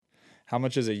How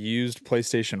much is a used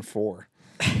PlayStation 4?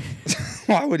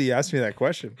 Why would he ask me that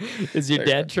question? Is your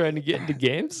dad trying to get into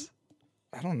games?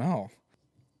 I don't know.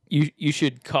 You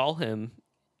should call him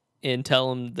and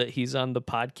tell him that he's on the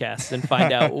podcast and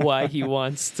find out why he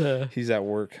wants to. He's at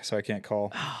work, so I can't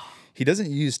call. He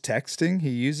doesn't use texting.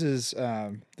 He uses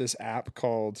this app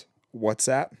called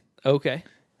WhatsApp. Okay.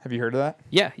 Have you heard of that?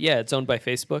 Yeah, it's owned by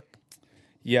Facebook.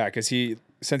 Yeah, because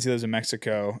since he lives in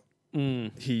Mexico,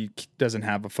 he doesn't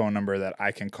have a phone number that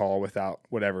I can call without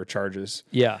whatever charges.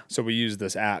 Yeah. So we use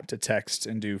this app to text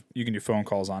and you can do phone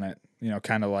calls on it. You know,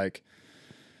 kind of like,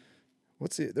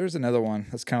 there's another one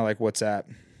that's kind of like WhatsApp.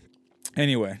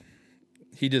 Anyway,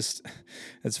 it's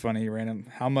funny, random.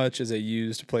 How much is a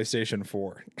used PlayStation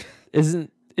 4? Isn't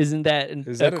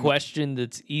that a question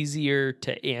that's easier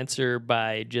to answer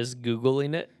by just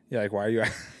Googling it? Yeah, like why are you?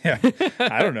 Yeah,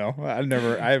 I don't know.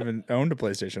 I haven't owned a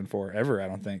PlayStation 4 ever. I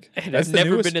don't think. And I've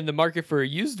never been in the market for a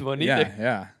used one either.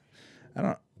 Yeah. I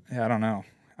don't know.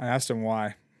 I asked him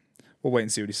why. We'll wait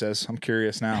and see what he says. I'm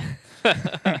curious now.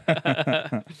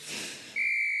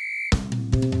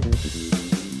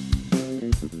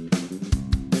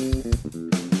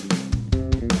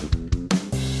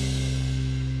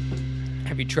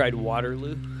 Have you tried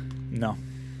Waterloo? No.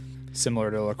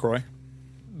 Similar to LaCroix?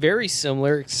 Very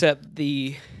similar, except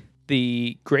the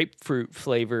grapefruit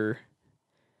flavor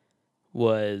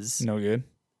was no good.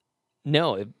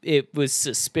 No, it was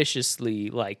suspiciously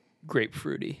like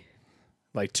grapefruity.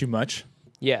 Like too much?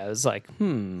 Yeah, it was like,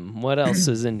 what else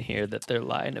is in here that they're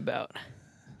lying about?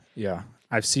 Yeah.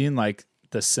 I've seen like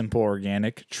the Simple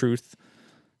Organic Truth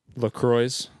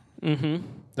LaCroix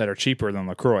that are cheaper than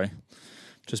LaCroix.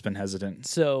 Just been hesitant.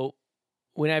 So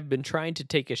when I've been trying to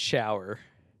take a shower,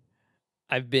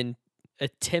 I've been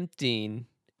attempting,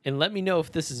 and let me know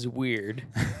if this is weird.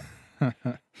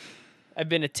 I've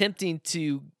been attempting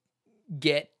to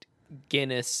get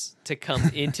Guinness to come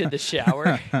into the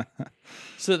shower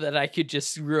so that I could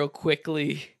just real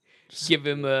quickly give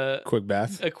him a quick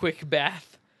bath.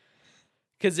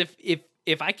 Because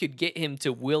if I could get him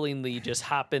to willingly just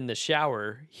hop in the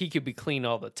shower, he could be clean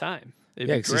all the time. It'd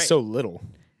be because great. he's so little.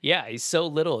 Yeah, he's so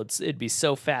little. It'd be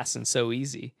so fast and so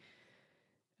easy.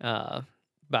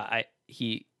 But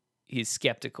he's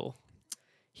skeptical.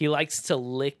 He likes to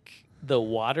lick the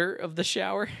water of the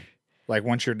shower. Like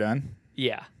once you're done?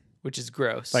 Yeah, which is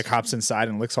gross. Like hops inside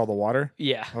and licks all the water?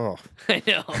 Yeah. Oh. I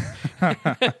know.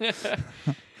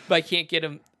 But I can't get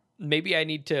him. Maybe I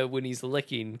need to, when he's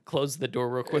licking, close the door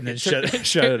real quick and then shut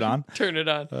it on? Turn it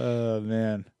on. Oh,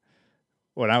 man.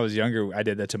 When I was younger, I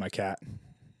did that to my cat.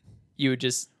 You would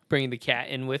just bring the cat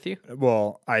in with you?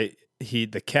 Well,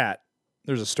 the cat,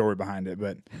 there's a story behind it,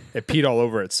 but it peed all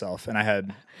over itself, and I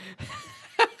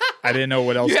didn't know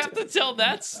what else. You have to tell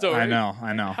that story. I know.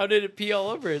 How did it pee all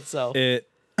over itself? We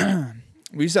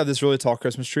used to have this really tall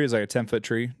Christmas tree. It's like a 10-foot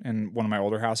tree in one of my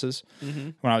older houses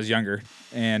when I was younger,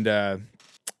 and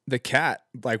the cat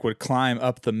would climb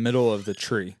up the middle of the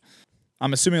tree.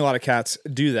 I'm assuming a lot of cats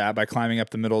do that by climbing up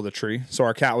the middle of the tree. So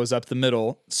our cat was up the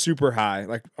middle, super high,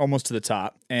 like almost to the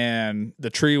top. And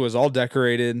the tree was all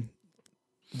decorated.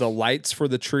 The lights for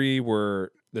the tree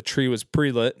was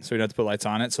pre-lit, so you didn't have to put lights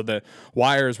on it. So the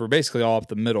wires were basically all up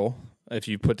the middle if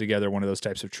you put together one of those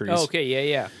types of trees. Oh, okay,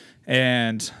 yeah.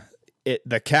 And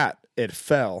the cat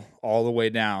fell all the way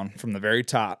down from the very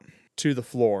top to the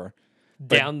floor.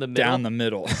 Down the middle? Down the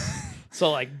middle. So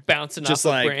like bouncing just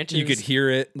off like of branches. You could hear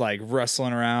it like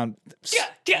rustling around.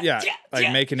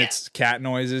 Making its cat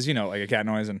noises, like a cat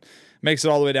noise, and makes it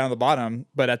all the way down to the bottom.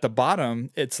 But at the bottom,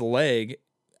 its leg,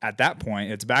 at that point,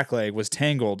 its back leg was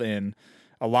tangled in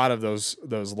a lot of those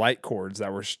light cords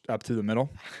that were up through the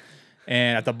middle.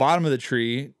 And at the bottom of the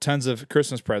tree, tons of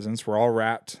Christmas presents were all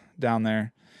wrapped down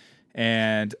there.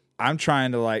 And I'm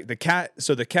trying to the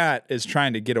cat is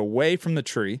trying to get away from the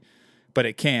tree, but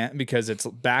it can't because its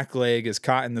back leg is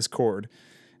caught in this cord.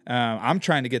 I'm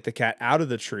trying to get the cat out of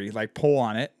the tree, pull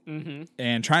on it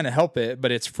and trying to help it, but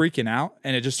it's freaking out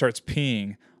and it just starts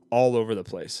peeing all over the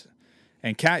place.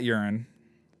 And cat urine,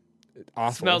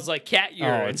 awful. Smells like cat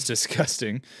urine. Oh, it's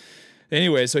disgusting.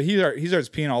 Anyway, so he starts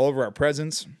peeing all over our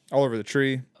presents, all over the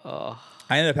tree. Oh.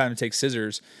 I ended up having to take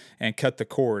scissors and cut the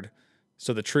cord.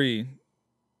 So the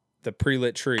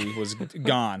pre-lit tree was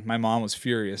gone. My mom was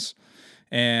furious.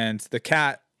 And the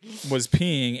cat was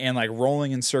peeing and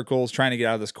rolling in circles, trying to get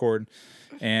out of this cord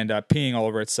and peeing all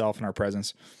over itself in our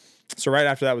presents. So right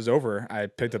after that was over, I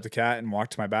picked up the cat and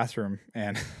walked to my bathroom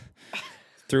and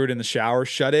threw it in the shower,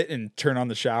 shut it, and turned on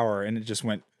the shower, and it just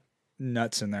went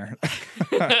nuts in there.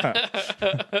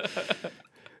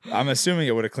 I'm assuming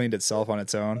it would have cleaned itself on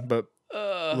its own, but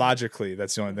logically,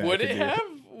 that's the only thing I could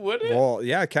do. Would it? Well,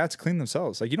 yeah, cats clean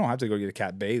themselves. Like, you don't have to go get a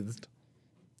cat bathed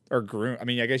or groomed. I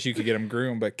mean, I guess you could get them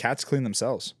groomed, but cats clean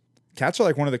themselves. Cats are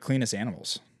like one of the cleanest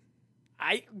animals.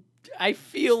 I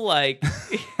feel like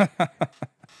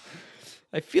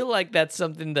that's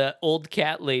something that old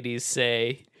cat ladies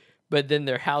say, but then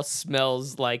their house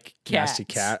smells like cats. Nasty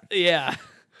cat. Yeah.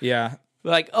 Yeah.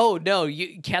 Like, oh no,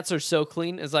 cats are so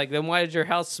clean. It's like, then why does your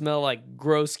house smell like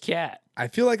gross cat? I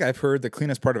feel like I've heard the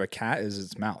cleanest part of a cat is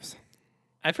its mouth.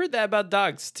 I've heard that about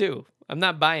dogs too. I'm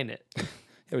not buying it. Yeah,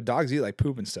 but dogs eat like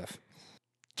poop and stuff.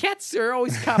 Cats are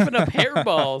always coughing up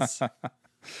hairballs.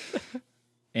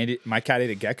 And my cat ate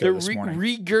a gecko They're this morning.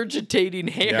 regurgitating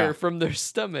hair Yeah. from their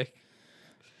stomach.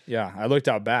 Yeah, I looked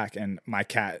out back, and my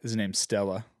cat is named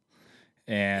Stella.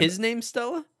 And His name's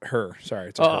Stella? her, sorry,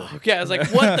 it's a Oh, her. okay. I was like,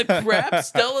 what the crap?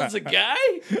 Stella's a guy?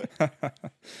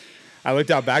 I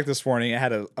looked out back this morning. It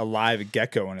had a live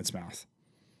gecko in its mouth,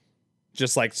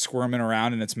 just like squirming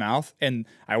around in its mouth. And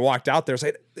I walked out there,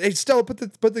 like, "Hey, Stella, put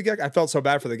the gecko." I felt so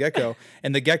bad for the gecko,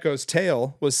 and the gecko's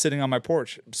tail was sitting on my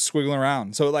porch, squiggling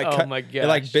around. So it like Oh my it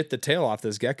like gosh. bit the tail off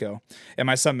this gecko. And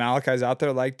my son Malachi's out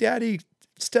there like, "Daddy,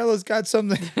 Stella's got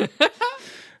something."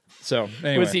 So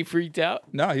anyway, Was he freaked out?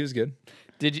 No, he was good.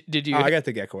 Did you? I got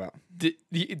the gecko out. did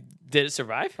it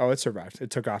survive? Oh, it survived. It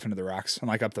took off into the rocks and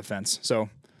like up the fence. So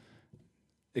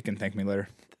it can thank me later.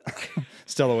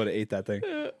 Stella would have ate that thing.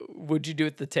 What'd you do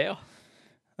with the tail?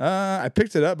 I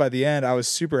picked it up by the end. I was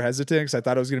super hesitant because I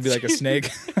thought it was going to be like a snake.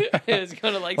 It's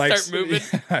gonna like Like, start moving.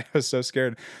 I was so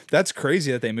scared. That's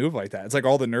crazy that they move like that. It's like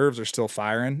all the nerves are still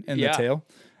firing in Yeah. the tail.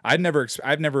 I've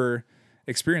never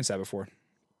experienced that before.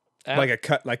 Uh, Like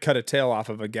cut a tail off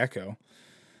of a gecko.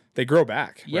 They grow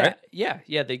back, Yeah, right?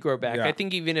 yeah, they grow back. Yeah. I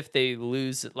think even if they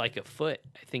lose like a foot,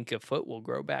 I think a foot will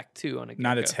grow back too on a gecko.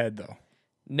 Not its head though.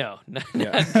 No, no,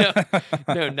 Yeah.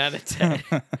 no, not its head.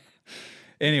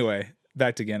 Anyway,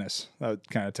 back to Guinness. That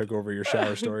kind of took over your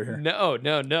shower story here.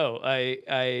 No.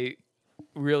 I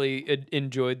really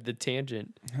enjoyed the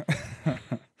tangent.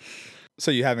 So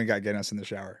you haven't got Guinness in the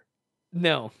shower.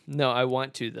 No, I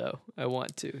want to though. I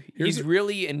want to. Here's He's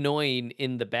really annoying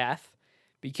in the bath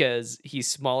because he's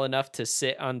small enough to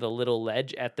sit on the little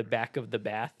ledge at the back of the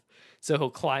bath. So he'll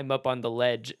climb up on the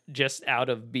ledge just out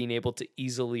of being able to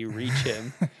easily reach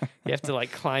him. You have to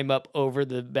like climb up over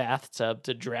the bathtub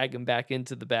to drag him back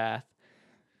into the bath.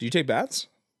 Do you take baths?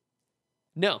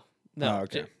 No. Oh,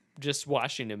 okay. Just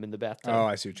washing him in the bathtub. Oh,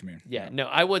 I see what you mean. Yeah, no,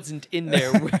 I wasn't in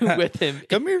there with him.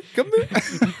 Come here.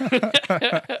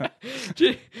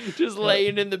 just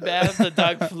laying in the bath, the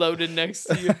dog floating next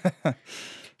to you.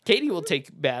 Katie will take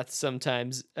baths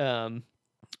sometimes,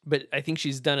 but I think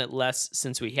she's done it less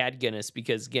since we had Guinness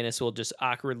because Guinness will just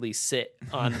awkwardly sit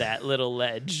on that little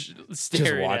ledge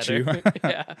staring watch at her. you.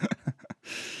 Yeah.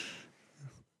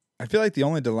 I feel like the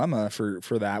only dilemma for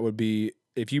that would be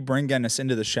if you bring Guinness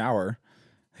into the shower,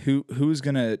 who's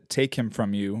gonna take him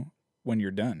from you when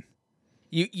you're done?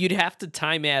 You'd have to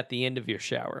time it at the end of your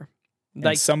shower.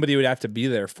 Like somebody would have to be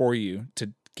there for you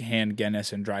to hand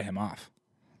Guinness and dry him off.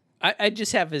 I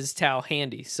just have his towel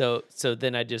handy, so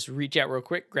then I just reach out real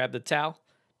quick, grab the towel,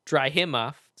 dry him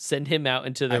off, send him out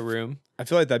into the room. I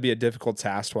feel like that'd be a difficult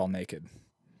task while naked.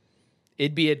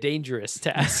 It'd be a dangerous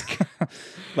task.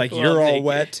 Like While you're all naked.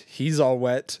 wet, he's all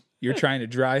wet. You're trying to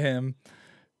dry him.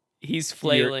 He's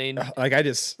flailing. Like I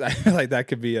feel like that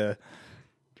could be a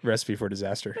recipe for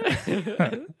disaster.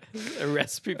 A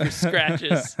recipe for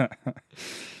scratches.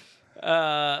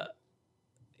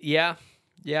 Yeah,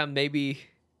 maybe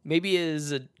it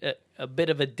is a bit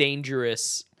of a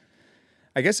dangerous.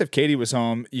 I guess if Katie was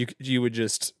home, you would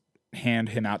just hand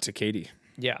him out to Katie,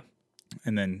 Yeah.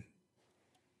 and then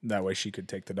that way she could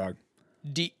take the dog.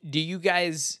 Do you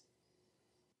guys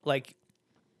like?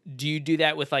 Do you do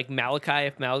that with like Malachi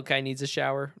if Malachi needs a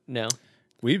shower? No.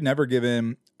 We've never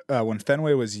given when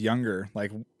Fenway was younger,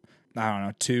 like I don't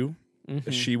know, 2.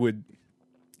 Mm-hmm. She would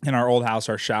in our old house.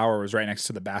 Our shower was right next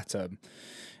to the bathtub,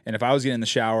 and if I was getting in the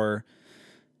shower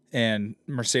and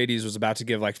Mercedes was about to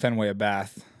give like Fenway a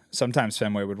bath, sometimes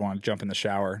Fenway would want to jump in the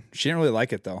shower. She didn't really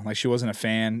like it though. Like she wasn't a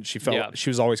fan. She felt she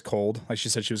was always cold. Like she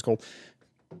said she was cold.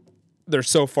 They're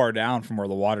so far down from where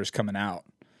the water's coming out.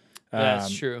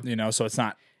 That's true. You know, so it's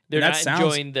not. They're that not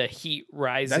enjoying the heat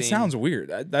rising. That sounds weird.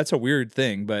 That's a weird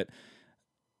thing, but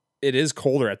it is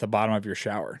colder at the bottom of your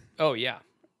shower. Oh yeah,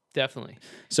 definitely.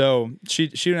 So she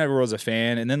never was a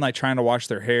fan. And then like trying to wash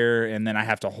their hair, and then I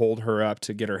have to hold her up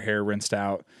to get her hair rinsed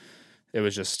out. It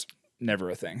was just never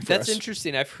a thing. That's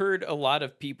interesting. I've heard a lot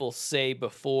of people say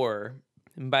before,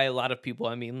 and by a lot of people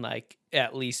I mean like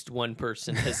at least one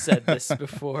person has said this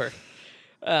before.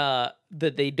 that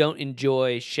they don't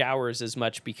enjoy showers as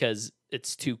much because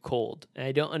it's too cold. And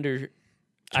I don't Turn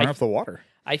off the water.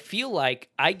 I feel like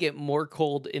I get more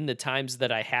cold in the times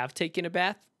that I have taken a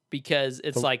bath because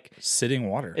it's like sitting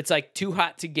water. It's like too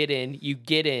hot to get in. You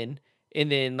get in,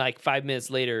 and then like 5 minutes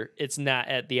later, it's not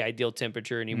at the ideal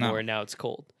temperature anymore, and now it's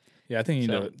cold. Yeah, I think you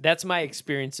know. That's my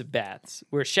experience of baths.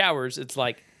 Where showers, it's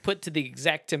like put to the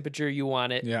exact temperature you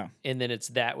want it, and then it's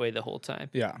that way the whole time.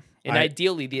 Yeah. And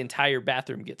ideally, the entire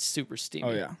bathroom gets super steamy.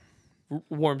 Oh, yeah.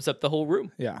 Warms up the whole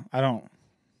room. Yeah, I don't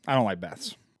like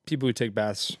baths. People who take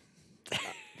baths,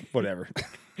 whatever.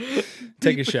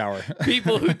 Take a shower.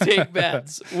 People who take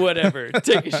baths, whatever.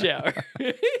 Take a shower.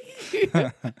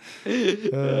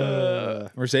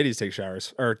 Mercedes takes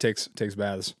showers or takes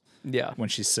baths. Yeah. When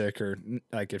she's sick or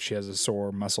like if she has a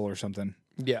sore muscle or something.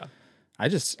 Yeah. I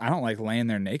don't like laying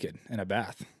there naked in a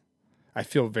bath. I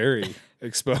feel very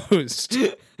exposed.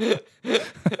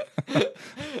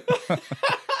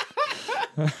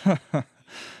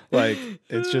 Like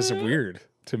it's just weird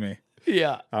to me.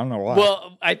 Yeah. I don't know why.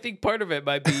 Well, I think part of it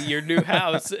might be your new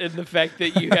house and the fact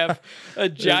that you have a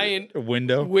giant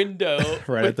window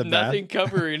right at with the nothing back.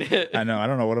 covering it. I know. I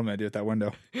don't know what I'm going to do with that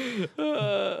window.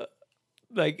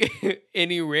 Like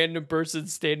any random person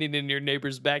standing in your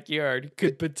neighbor's backyard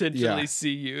could potentially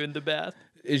see you in the bath.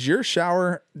 Is your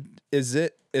shower, yours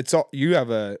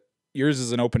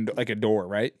is an open, like a door,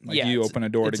 right? Like you open a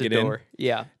door to get in.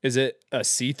 Yeah. Is it a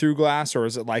see-through glass or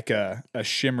is it like a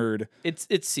shimmered? It's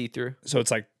see-through. So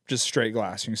it's like just straight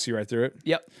glass. You can see right through it.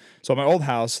 Yep. So my old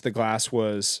house, the glass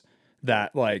was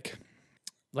that like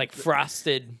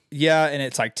frosted. Yeah, and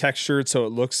it's like textured, so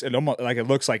it looks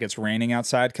like it's raining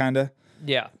outside, kind of.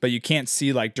 Yeah. But you can't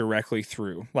see like directly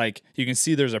through. Like you can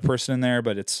see there's a person in there,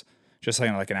 but it's just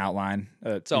like an outline.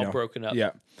 It's all broken up.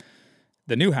 Yeah.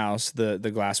 The new house, the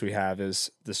glass we have is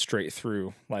the straight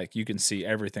through. Like you can see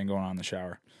everything going on in the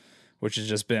shower, which has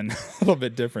just been a little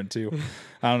bit different too.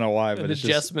 I don't know why, but it's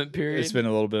adjustment period. It's been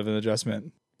a little bit of an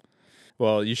adjustment.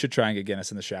 Well, you should try and get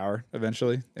Guinness in the shower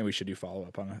eventually, and we should do follow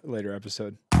up on a later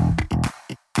episode.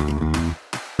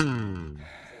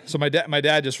 So my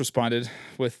dad just responded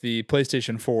with the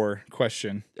PlayStation 4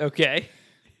 question. Okay.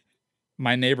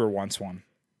 My neighbor wants one.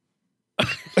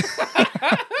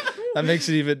 That makes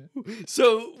it even.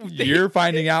 So you're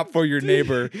finding out for your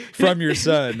neighbor from your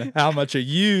son how much a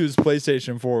used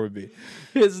PlayStation 4 would be.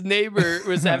 His neighbor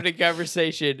was having a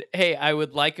conversation. Hey, I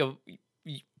would like a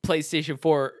PlayStation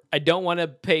 4. I don't want to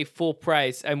pay full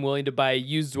price. I'm willing to buy a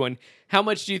used one. How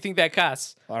much do you think that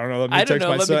costs? I don't know. Let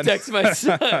me text my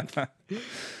son.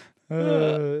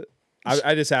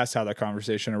 I just asked how that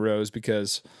conversation arose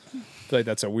because I feel like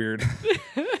that's a weird.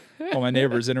 Well, my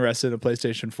neighbor's interested in a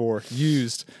PlayStation 4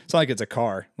 used. It's not like it's a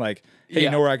car. Like, hey, you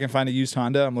know where I can find a used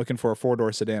Honda? I'm looking for a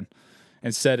 4-door sedan.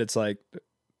 Instead, it's like.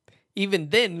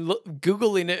 Even then,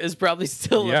 Googling it is probably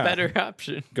still a better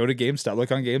option. Go to GameStop.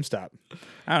 Look on GameStop.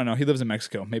 I don't know. He lives in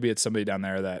Mexico. Maybe it's somebody down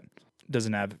there that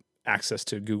doesn't have access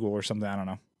to Google or something. I don't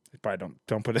know. Probably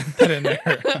don't put that in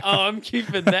there. Oh, I'm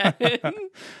keeping that in.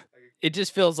 It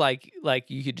just feels like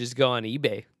you could just go on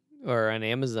eBay or on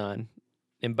Amazon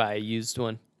and buy a used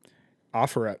one.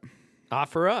 Offer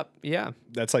up. Yeah.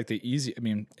 That's like the easy. I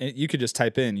mean, you could just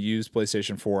type in used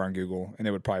PlayStation 4 on Google and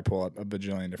it would probably pull up a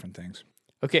bajillion different things.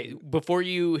 Okay. Before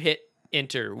you hit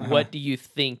enter, what do you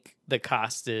think the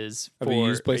cost is for a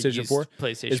used PlayStation 4?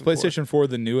 PlayStation is PlayStation 4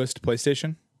 the newest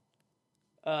PlayStation?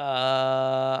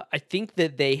 I think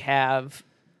that they have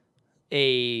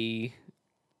a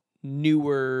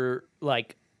newer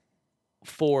like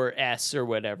 4S or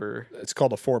whatever. It's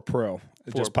called a 4 Pro.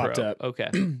 It just popped up.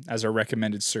 Okay. As a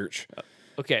recommended search.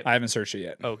 Okay. I haven't searched it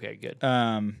yet. Okay, good.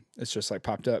 It's just like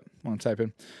popped up when I'm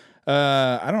typing.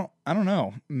 I don't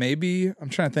know. Maybe I'm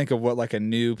trying to think of what like a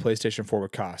new PlayStation 4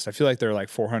 would cost. I feel like they're like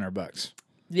 $400.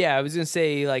 Yeah, I was gonna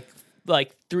say like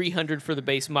 $300 for the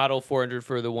base model, $400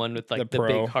 for the one with like the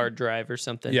big hard drive or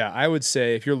something. Yeah, I would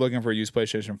say if you're looking for a used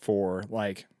PlayStation 4,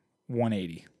 like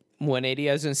 $180. $180.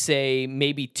 I was gonna say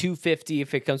maybe $250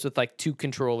 if it comes with like 2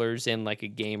 controllers and like a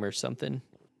game or something.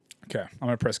 Okay, I'm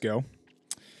gonna press go.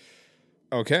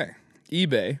 Okay,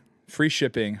 eBay free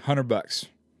shipping $100.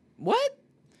 What?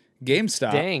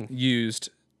 GameStop used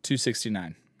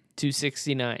 $269.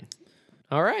 $269.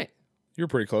 All right. You're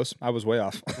pretty close. I was way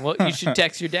off. Well, you should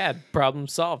text your dad. Problem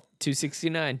solved.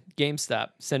 $269. GameStop.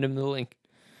 Send him the link.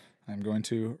 I'm going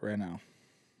to right now.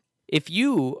 If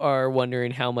you are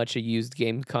wondering how much a used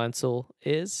game console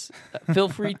is, feel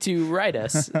free to write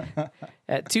us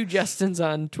at 2Justins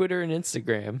on Twitter and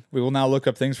Instagram. We will now look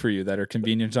up things for you that are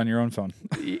convenient on your own phone.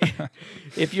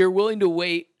 If you're willing to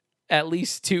wait at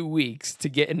least 2 weeks to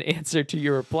get an answer to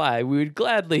your reply, we would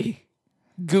gladly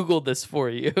Google this for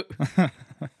you.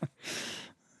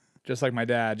 Just like my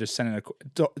dad just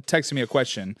texting me a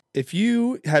question. If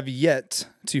you have yet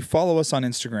to follow us on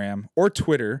Instagram or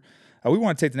Twitter, we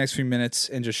want to take the next few minutes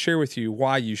and just share with you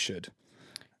why you should.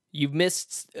 You've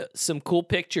missed some cool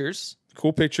pictures.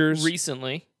 Cool pictures.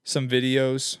 Recently. Some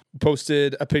videos.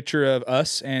 Posted a picture of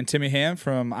us and Timmy Ham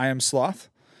from I Am Sloth.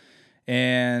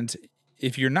 And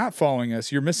if you're not following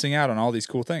us, you're missing out on all these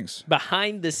cool things.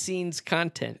 Behind the scenes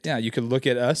content. Yeah, you could look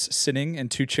at us sitting in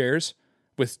 2 chairs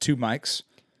with 2 mics.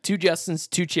 2 Justins,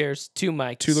 2 chairs, 2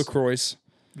 mics. 2 LaCroix.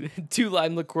 2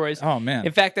 lime LaCroix. Oh, man.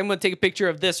 In fact, I'm going to take a picture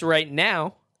of this right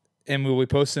now. And we'll be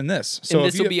posting this. So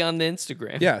this will be on the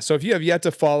Instagram. Yeah, so if you have yet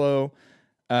to follow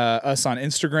us on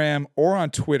Instagram or on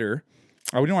Twitter,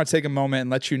 we do want to take a moment and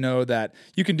let you know that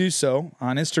you can do so.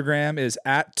 On Instagram is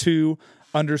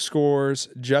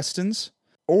 @2_Justins,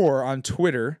 or on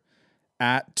Twitter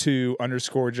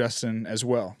 @2_Justin as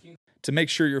well. To make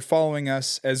sure you're following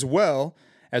us, as well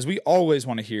as we always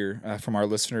want to hear from our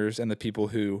listeners and the people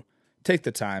who take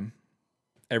the time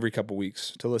every couple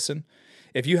weeks to listen.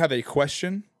 If you have a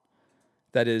question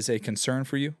that is a concern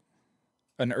for you,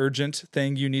 an urgent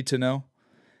thing you need to know,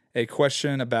 a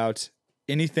question about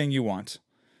anything you want.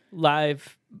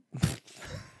 Life,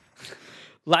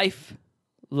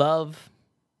 love,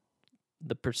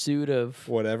 the pursuit of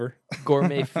whatever.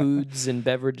 Gourmet foods and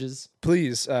beverages.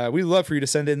 Please, we'd love for you to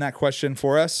send in that question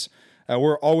for us.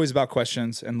 We're always about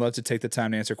questions and love to take the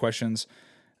time to answer questions,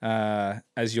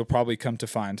 as you'll probably come to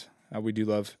find. We do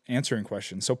love answering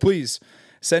questions. So please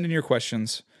send in your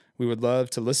questions. We would love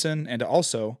to listen and to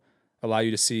also allow you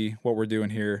to see what we're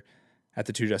doing here at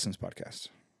the Two Justins podcast.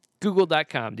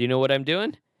 Google.com. Do you know what I'm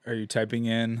doing? Are you typing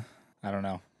in? I don't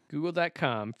know.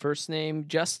 Google.com. First name,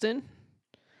 Justin.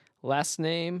 Last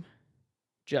name,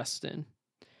 Justin.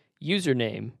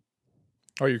 Username.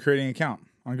 Oh, you're creating an account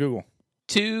on Google.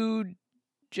 2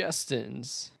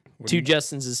 Justins. 2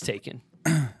 Justins is taken.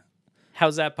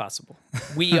 How's that possible?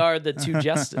 We are the 2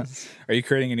 Justins. Are you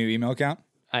creating a new email account?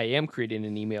 I am creating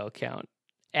an email account.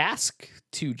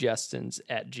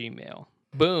 Ask2Justins@gmail.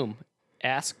 Boom.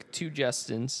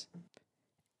 Ask2Justins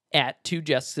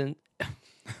 @2Justin.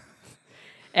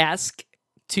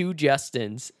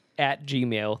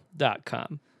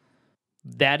 Ask2Justins@gmail.com.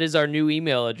 That is our new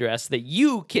email address that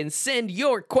you can send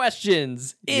your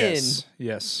questions in.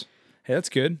 Yes. Hey, that's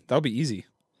good. That'll be easy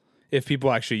if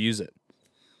people actually use it.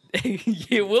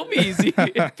 It will be easy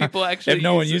if people actually if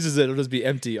no one uses it, it'll just be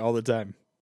empty all the time.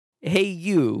 Hey,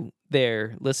 you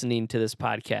there listening to this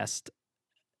podcast.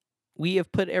 We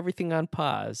have put everything on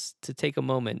pause to take a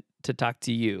moment to talk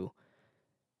to you.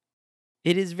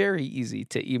 It is very easy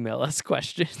to email us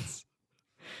questions.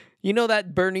 You know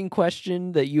that burning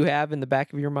question that you have in the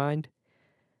back of your mind?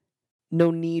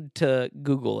 No need to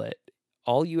Google it.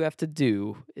 All you have to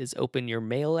do is open your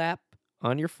mail app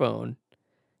on your phone.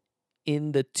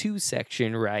 In the To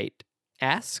section, write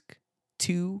Ask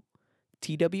 2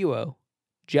 TWO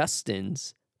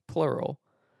Justins, plural,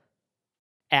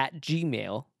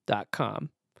 @gmail.com.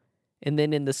 And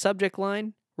then in the subject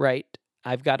line, write,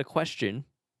 I've got a question.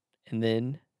 And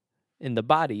then in the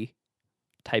body,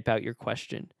 type out your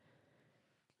question.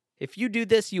 If you do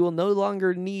this, you will no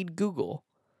longer need Google.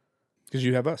 Because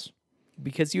you have us.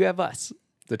 Because you have us.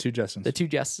 The 2 Justins. The 2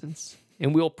 Justins.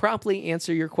 And we'll promptly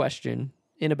answer your question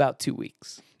in about 2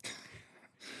 weeks.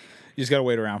 You just got to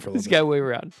wait around for a little bit. Just got to wait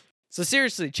around. So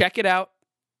seriously, check it out.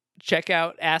 Check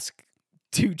out Ask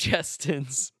 2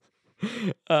 Justins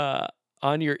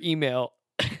on your email.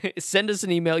 Send us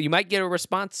an email. You might get a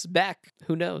response back.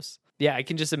 Who knows? Yeah, I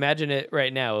can just imagine it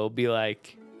right now. It'll be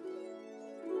like,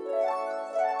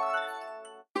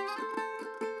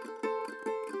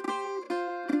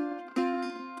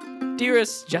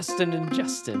 Dearest Justin and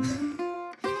Justin,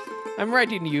 I'm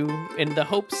writing you in the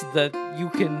hopes that you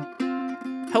can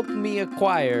help me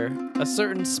acquire a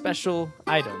certain special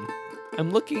item.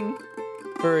 I'm looking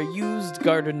for a used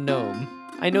garden gnome.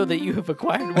 I know that you have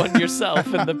acquired one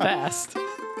yourself in the past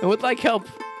and would like help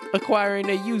acquiring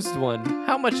a used one.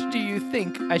 How much do you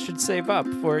think I should save up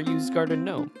for a used garden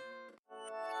gnome?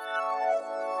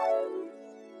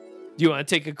 Do you want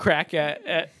to take a crack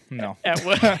at No. At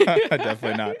what?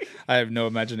 Definitely not. I have no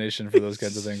imagination for those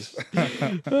kinds of things.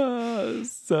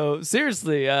 So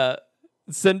seriously,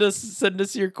 send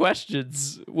us your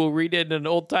questions. We'll read it in an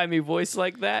old-timey voice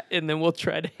like that, and then we'll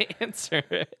try to answer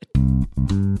it.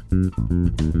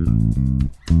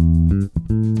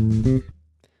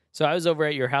 So I was over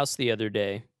at your house the other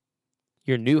day,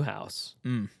 your new house.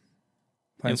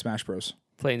 Playing Smash Bros.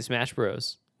 Playing Smash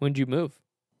Bros. When'd you move?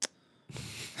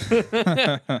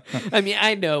 I mean,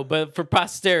 I know, but for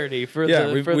posterity, for the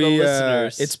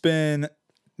listeners. It's been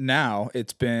now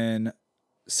it's been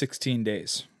 16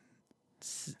 days.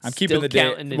 I'm Still keeping the day.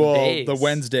 counting in Well, days. the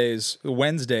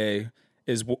Wednesday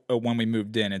is when we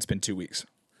moved in. It's been 2 weeks.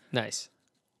 Nice.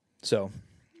 So,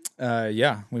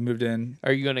 yeah, we moved in.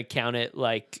 Are you gonna count it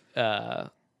like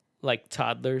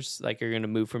toddlers? Like you're gonna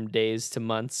move from days to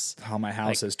months? Oh, my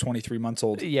house is 23 months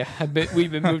old. Yeah, I bet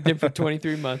we've been moved in for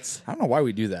 23 months. I don't know why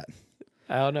we do that.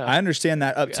 I don't know. I understand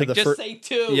that up to the just first. say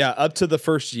 2. Yeah, up to the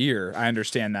first year, I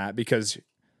understand that because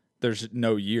there's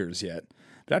no years yet.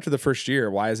 But after the first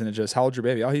year, why isn't it just how old's your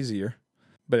baby? Oh, he's a year.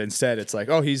 But instead, it's like,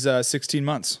 oh, he's 16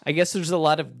 months. I guess there's a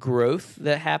lot of growth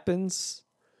that happens,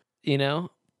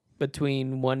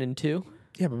 between 1 and 2.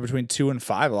 Yeah, but between 2 and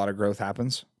 5, a lot of growth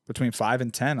happens. Between 5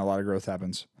 and 10, a lot of growth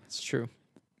happens. It's true.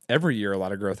 Every year, a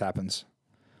lot of growth happens.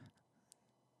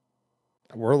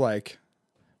 We're like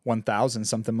 1,000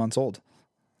 something months old.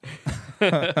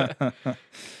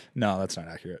 No, that's not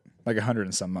accurate. Like 100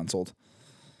 and some months old.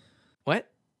 What?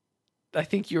 I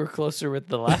think you were closer with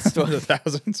the last one. The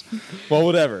thousands. Well,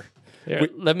 whatever. Here,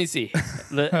 let me see.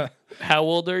 How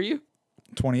old are you?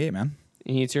 28, man.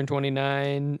 You turn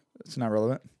 29. It's not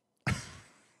relevant.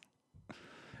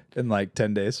 In like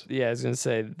 10 days. Yeah, I was going to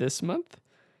say this month.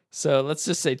 So let's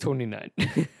just say 29.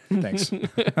 Thanks.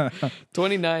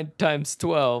 29 times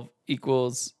 12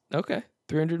 equals,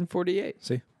 348.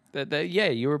 See? Yeah,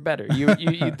 you were better.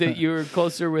 You were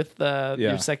closer with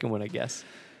your second one, I guess.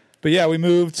 But yeah, we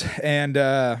moved, and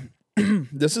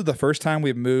this is the first time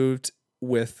we've moved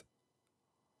with.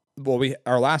 Well,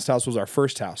 our last house was our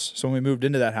first house, so when we moved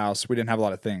into that house, we didn't have a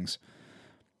lot of things,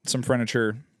 some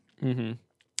furniture,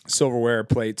 silverware,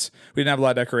 plates. We didn't have a lot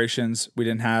of decorations. We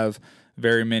didn't have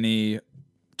very many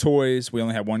toys. We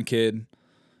only had one kid.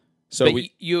 So but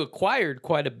you acquired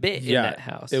quite a bit in that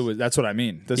house. That's what I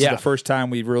mean. This is the first time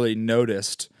we really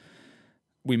noticed.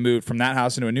 We moved from that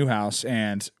house into a new house,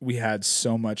 and we had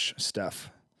so much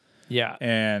stuff. Yeah.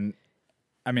 And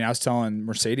I mean, I was telling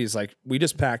Mercedes, like, we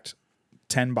just packed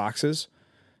 10 boxes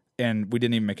and we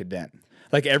didn't even make a dent.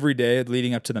 Like every day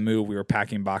leading up to the move, we were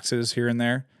packing boxes here and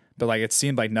there, but like it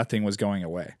seemed like nothing was going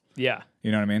away. Yeah.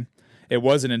 You know what I mean? It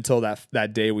wasn't until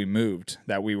that day we moved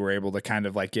that we were able to kind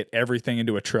of like get everything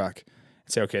into a truck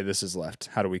and say, okay, this is left.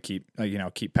 How do we keep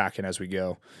packing as we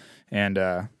go? And,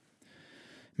 man,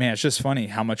 it's just funny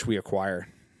how much we acquire,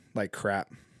 like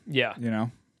crap. Yeah.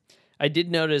 I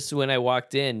did notice when I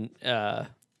walked in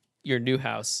your new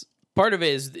house, part of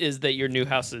it is that your new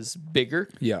house is bigger.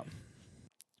 Yeah.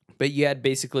 But you had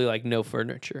basically like no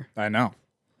furniture. I know.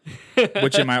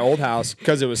 Which in my old house,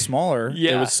 because it was smaller,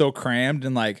 it was so crammed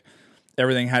and like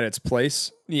everything had its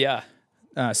place. Yeah.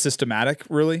 Systematic,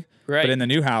 really. Right. But in the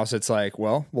new house, it's like,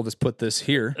 well, we'll just put this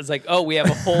here. It's like, we have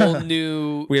a whole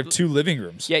new... We have 2 living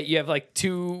rooms. Yeah, you have like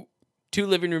two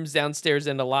living rooms downstairs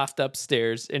and a loft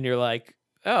upstairs. And you're like,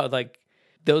 like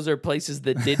those are places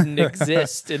that didn't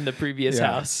exist in the previous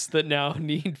house that now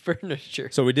need furniture.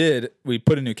 So we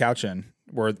put a new couch in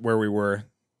where we were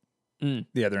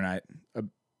the other night.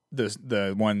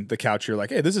 The couch, you're like,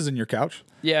 hey, this isn't your couch.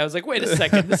 Yeah, I was like, wait a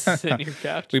second, this isn't your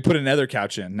couch. We put another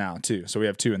couch in now too, so we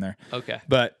have 2 in there. Okay.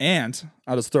 And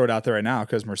I'll just throw it out there right now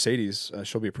because Mercedes,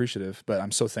 she'll be appreciative, but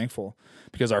I'm so thankful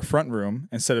because our front room,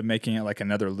 instead of making it like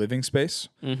another living space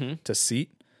to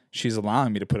seat, she's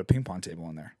allowing me to put a ping pong table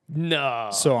in there. No.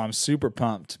 So I'm super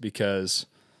pumped because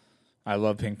I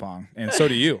love ping pong, and so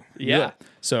do you. Yeah.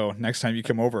 So next time you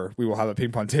come over, we will have a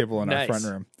ping pong table in our front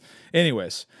room.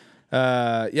 Anyways.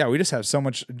 We just have so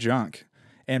much junk,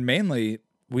 and mainly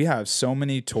we have so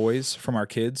many toys from our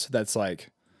kids. That's like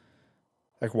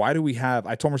why do we have,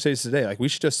 I told Mercedes today, like we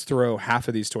should just throw half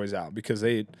of these toys out because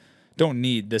they don't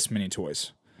need this many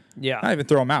toys. Yeah. Not even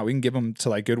throw them out. We can give them to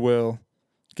like Goodwill,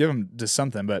 give them to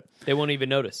something, but they won't even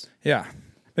notice. Yeah.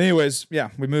 But anyways,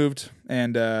 we moved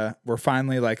and, we're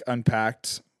finally like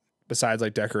unpacked besides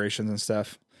like decorations and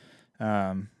stuff.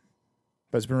 But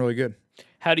it's been really good.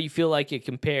 How do you feel like it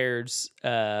compares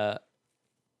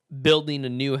building a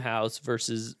new house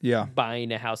versus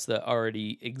buying a house that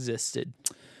already existed?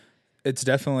 It's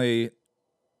definitely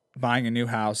buying a new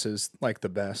house is like the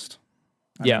best.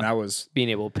 I mean, that was being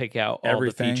able to pick out all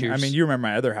everything. the features. I mean, you remember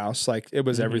my other house, like it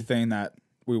was everything that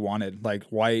we wanted, like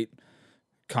white,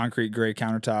 concrete gray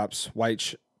countertops,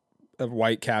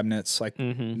 white cabinets, like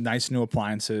nice new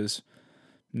appliances,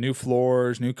 new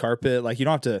floors, new carpet. Like you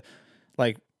don't have to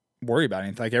like worry about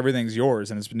anything. Like everything's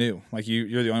yours and it's new. Like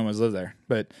you're the only ones that live there.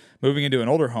 But moving into an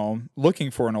older home,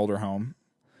 looking for an older home,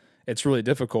 it's really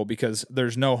difficult because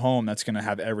there's no home that's going to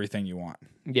have everything you want.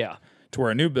 Yeah. To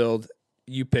where a new build,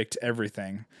 you picked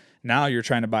everything. Now you're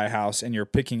trying to buy a house and you're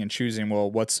picking and choosing, well,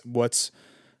 what's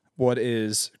what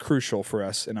is crucial for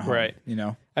us in a home, Right. you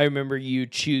know? I remember you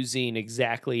choosing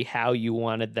exactly how you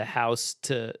wanted the house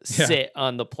to sit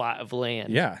on the plot of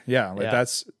land. Yeah. Like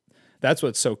that's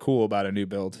what's so cool about a new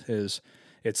build is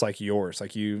it's like yours.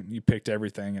 Like you picked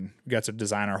everything and we got to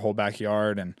design our whole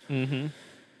backyard. And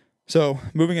so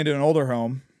moving into an older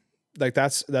home, like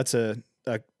that's a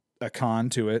con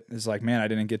to it is like, man, I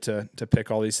didn't get to pick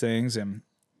all these things. And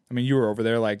I mean, you were over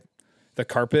there, like the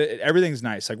carpet, everything's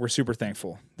nice. Like we're super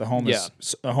thankful. The home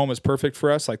is perfect for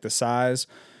us. Like the size,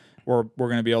 we're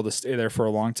going to be able to stay there for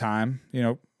a long time, you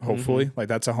know, hopefully. Like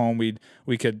that's a home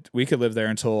we could live there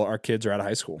until our kids are out of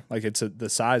high school. Like it's the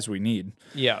size we need.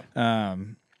 Yeah.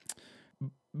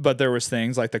 But there was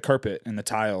things like the carpet and the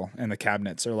tile and the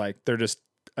cabinets are like, they're just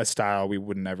a style we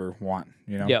would never want,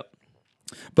 you know? Yep.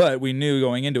 But we knew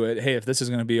going into it, hey, if this is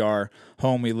going to be our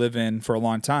home we live in for a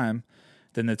long time,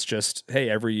 then it's just, hey,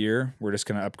 every year we're just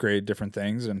going to upgrade different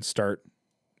things and start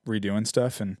redoing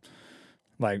stuff and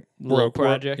like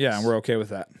projects. Yeah, and we're okay with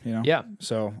that, you know? Yeah.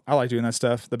 So I like doing that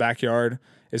stuff. The backyard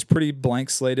is pretty blank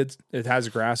slated. It has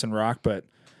grass and rock, but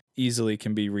easily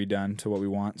can be redone to what we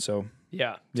want. So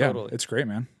Yeah, yeah, totally. it's great,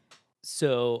 man.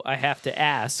 So I have to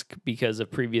ask because of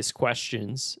previous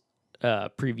questions,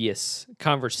 previous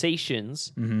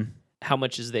conversations, how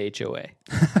much is the HOA?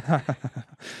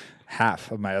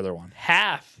 Half of my other one.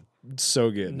 Half.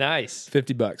 So good. Nice.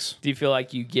 $50. Do you feel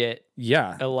like you get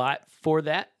Yeah. a lot for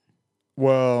that?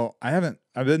 Well, I've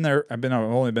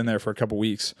only been there for a couple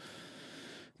weeks.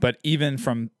 But even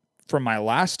from my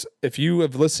last, if you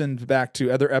have listened back to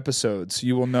other episodes,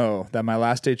 you will know that my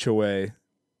last HOA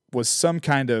was some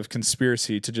kind of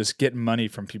conspiracy to just get money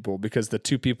from people because the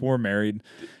two people were married.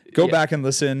 Go back and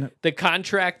listen. The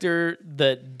contractor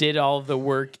that did all of the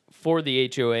work for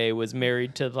the HOA was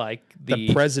married to like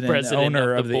the president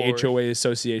owner of the board. HOA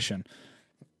association.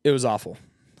 It was awful.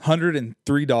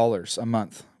 $103 a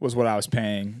month was what I was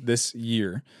paying this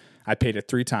year. I paid it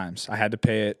 3 times. I had to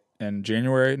pay it in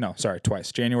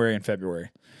twice, January and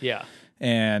February. Yeah.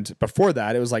 And before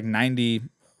that, it was like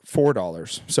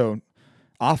 $94. So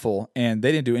awful. And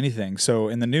they didn't do anything. So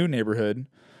in the new neighborhood,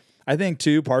 I think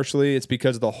too, partially it's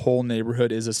because the whole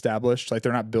neighborhood is established. Like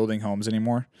they're not building homes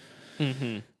anymore.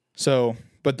 Mm-hmm. So,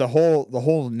 but the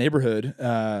whole neighborhood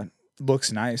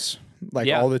looks nice.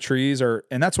 Like all the trees are,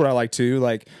 and that's what I like too.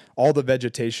 Like all the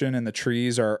vegetation and the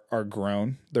trees are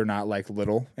grown. They're not like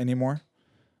little anymore.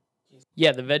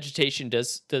 Yeah, the vegetation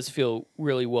does feel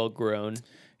really well grown.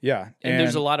 Yeah, and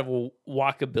there's a lot of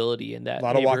walkability in that. A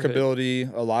lot of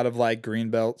walkability, a lot of like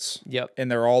green belts. Yep, and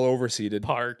they're all overseeded.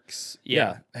 Parks.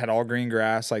 Yeah, had all green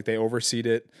grass. Like they overseed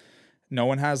it. No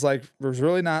one has like. There's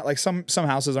really not like some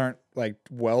houses aren't like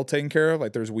well taken care of.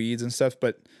 Like there's weeds and stuff,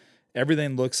 but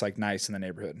everything looks like nice in the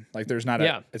neighborhood. Like there's not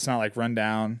it's not like run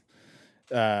down.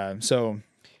 So,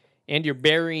 and you're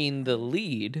burying the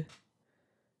lead.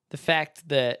 The fact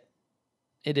that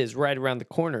it is right around the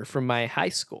corner from my high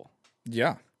school.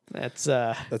 Yeah. That's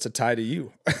a tie to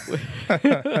you.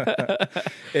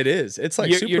 It is. It's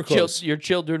like super close. Your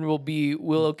children will be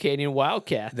Willow Canyon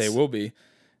Wildcats. They will be.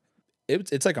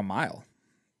 It's like a mile.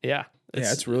 Yeah.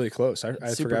 It's really close. I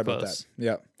forgot about that.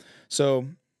 Yeah. So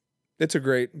it's a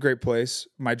great place.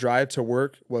 My drive to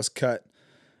work was cut.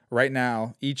 Right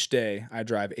now, each day I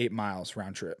drive 8 miles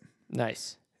round trip.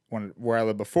 Nice. Where I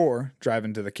lived before,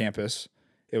 driving to the campus,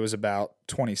 it was about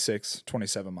 26,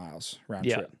 27 miles round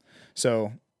trip.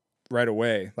 So right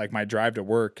away, like my drive to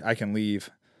work, I can leave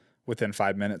within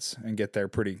 5 minutes and get there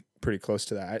pretty close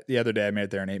to that. The other day I made it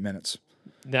there in 8 minutes.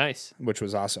 Nice. Which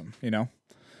was awesome, you know?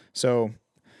 So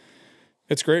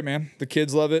it's great, man. The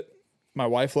kids love it. My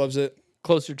wife loves it.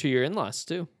 Closer to your in-laws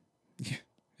too.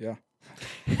 Yeah.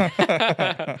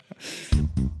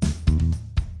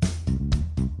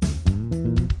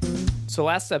 So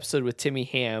last episode with Timmy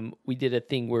Ham, we did a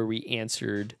thing where we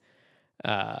answered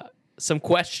some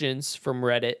questions from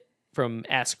Reddit, from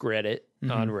Ask Reddit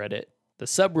on Reddit, the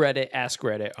subreddit Ask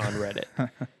Reddit on Reddit.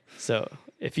 So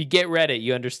if you get Reddit,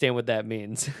 you understand what that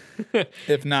means.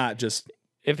 If not,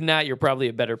 you're probably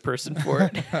a better person for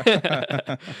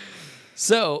it.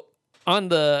 So on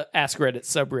the Ask Reddit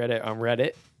subreddit on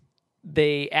Reddit,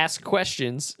 they ask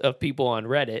questions of people on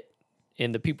Reddit,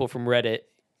 and the people from Reddit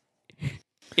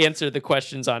answer the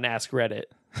questions on Ask Reddit,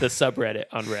 the subreddit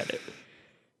on Reddit.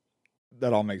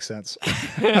 That all makes sense.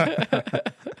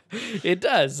 It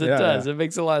does. It does. It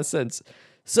makes a lot of sense.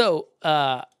 So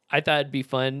I thought it'd be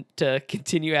fun to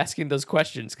continue asking those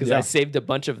questions because I saved a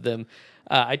bunch of them.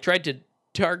 I tried to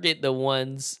target the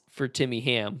ones for Timmy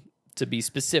Ham to be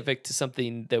specific to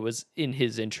something that was in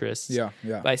his interests. Yeah.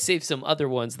 But I saved some other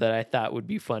ones that I thought would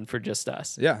be fun for just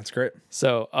us. Yeah, that's great.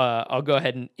 So I'll go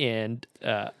ahead and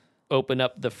open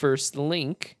up the first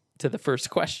link to the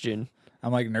first question.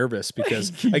 I'm like nervous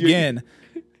because again,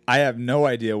 I have no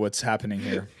idea what's happening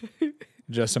here.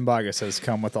 Justin Bogus has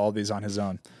come with all these on his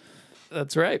own.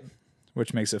 That's right.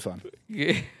 Which makes it fun.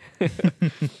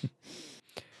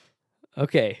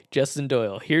 Okay, Justin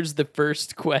Doyle, here's the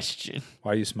first question.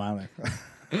 Why are you smiling?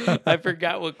 I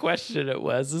forgot what question it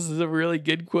was. This is a really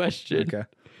good question. Okay.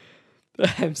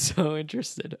 I'm so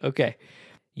interested. Okay.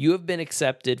 You have been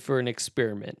accepted for an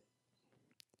experiment.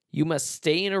 You must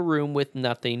stay in a room with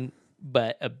nothing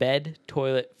but a bed,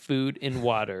 toilet, food, and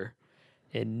water,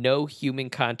 and no human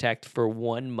contact for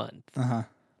 1 month. Uh-huh.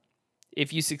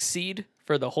 If you succeed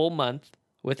for the whole month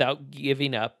without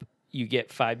giving up, you get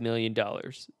 $5 million.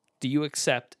 Do you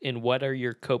accept, and what are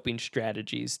your coping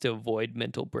strategies to avoid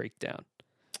mental breakdown?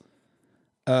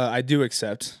 I do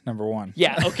accept, number one.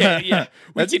 Yeah, okay, yeah.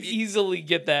 We could easily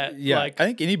get that. Yeah, like, I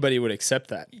think anybody would accept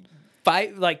that.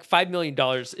 $5 million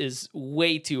is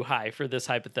way too high for this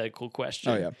hypothetical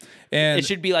question. Oh, yeah. And it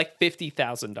should be like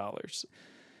 $50,000.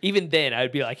 Even then,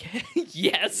 I'd be like,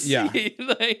 yes. Yeah.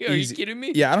 Like, are you kidding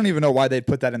me? Yeah, I don't even know why they'd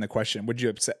put that in the question. Would you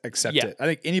accept Yeah. it? I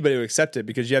think anybody would accept it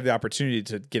because you have the opportunity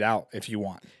to get out if you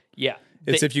want. Yeah.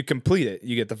 It's if you complete it,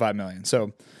 you get the $5 million.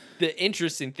 So the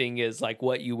interesting thing is like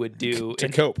what you would do to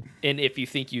cope, and if you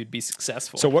think you'd be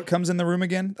successful. So what comes in the room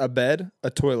again? A bed, a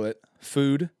toilet,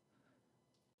 food,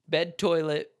 bed,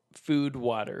 toilet, food,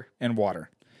 water, and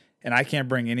water. And I can't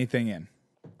bring anything in.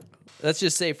 Let's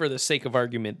just say for the sake of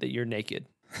argument that you're naked.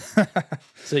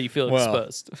 So you feel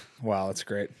exposed. Wow, that's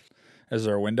great. Is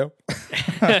there a window?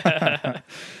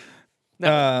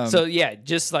 No. So yeah,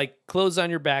 just like clothes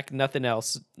on your back, nothing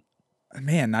else.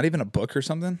 Man, not even a book or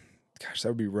something? Gosh, that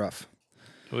would be rough.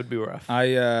 It would be rough.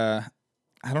 I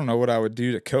don't know what I would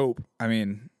do to cope. I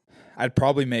mean, I'd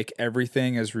probably make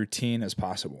everything as routine as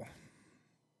possible,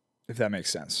 if that makes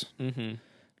sense. Mm-hmm.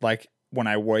 Like when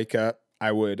I wake up,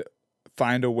 I would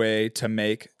find a way to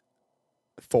make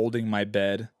folding my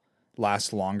bed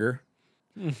last longer.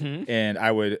 Mm-hmm. And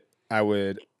I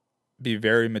would be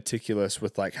very meticulous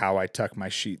with like how I tuck my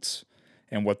sheets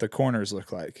and what the corners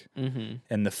look like, mm-hmm.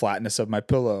 and the flatness of my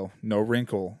pillow, no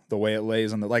wrinkle, the way it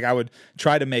lays on the, like I would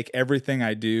try to make everything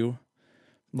I do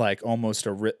like almost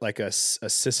a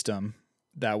system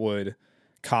that would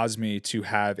cause me to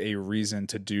have a reason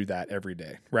to do that every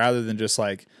day, rather than just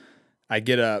like I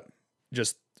get up,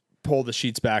 just pull the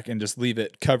sheets back and just leave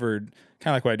it covered,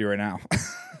 kind of like what I do right now.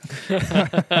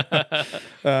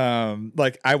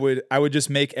 Like I would just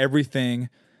make everything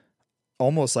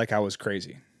almost like I was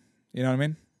crazy. You know what I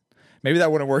mean? Maybe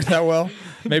that wouldn't work that well.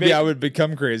 Maybe I would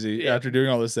become crazy after doing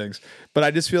all those things. But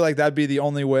I just feel like that'd be the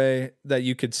only way that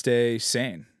you could stay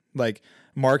sane. Like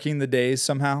marking the days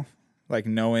somehow, like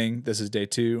knowing this is day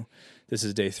 2, this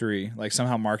is day 3, like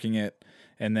somehow marking it,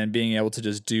 and then being able to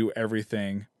just do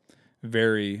everything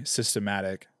very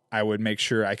systematic. I would make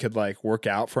sure I could like work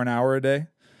out for an hour a day,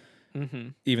 Mm-hmm.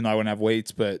 even though I wouldn't have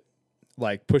weights, but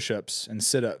like push-ups and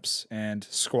sit-ups and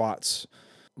squats,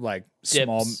 like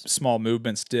Dips. small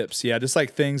movements, dips. Yeah, just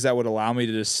like things that would allow me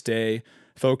to just stay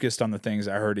focused on the things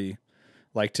I already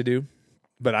like to do.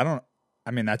 But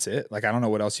that's it. Like, I don't know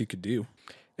what else you could do.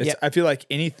 I feel like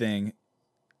anything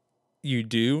you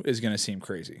do is going to seem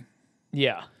crazy.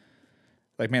 Yeah.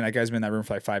 Like, man, that guy's been in that room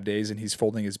for like 5 days and he's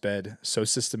folding his bed so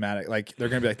systematic. Like, they're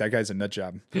going to be like, that guy's a nut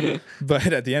job.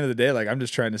 But at the end of the day, like, I'm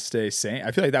just trying to stay sane.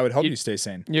 I feel like that would help you stay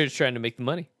sane. You're just trying to make the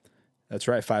money. That's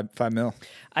right. $5 million.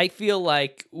 I feel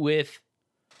like with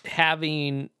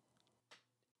having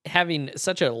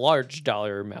such a large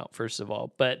dollar amount, first of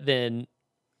all, but then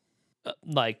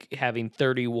like having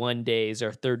 31 days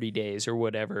or 30 days or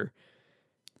whatever.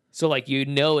 So like,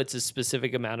 it's a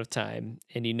specific amount of time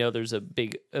and there's a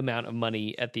big amount of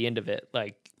money at the end of it.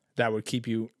 Like that would keep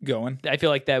you going. I feel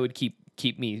like that would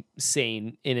keep me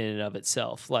sane in and of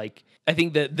itself. Like I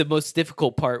think that the most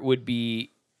difficult part would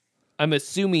be, I'm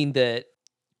assuming that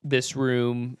this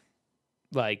room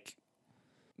like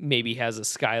maybe has a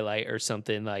skylight or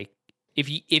something. Like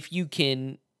if you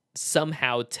can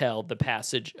somehow tell the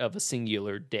passage of a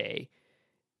singular day,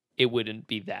 it wouldn't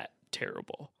be that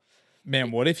terrible.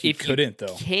 Man, what if you couldn't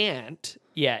though?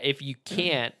 If you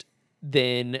can't,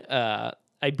 then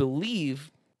I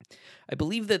believe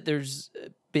that there's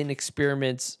been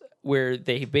experiments where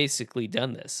they basically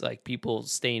done this, like people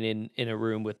staying in a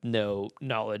room with no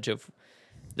knowledge of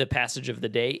the passage of the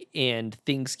day, and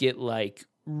things get like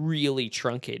really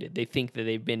truncated. They think that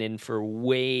they've been in for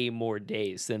way more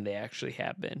days than they actually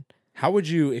have been. How would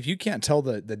you, if you can't tell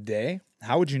the day,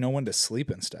 how would you know when to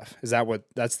sleep and stuff?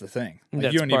 That's the thing.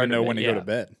 Like, you don't even know when to go to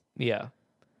bed. Yeah.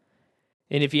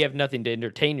 And if you have nothing to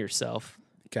entertain yourself.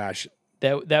 Gosh,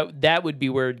 That would be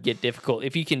where it'd get difficult.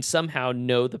 If you can somehow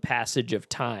know the passage of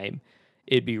time,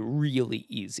 it'd be really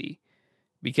easy,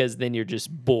 because then you're just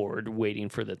bored waiting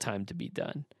for the time to be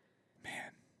done.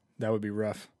 That would be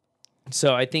rough.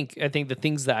 So I think the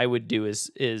things that I would do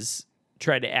is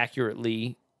try to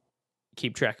accurately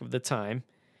keep track of the time,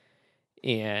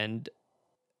 and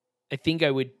I think I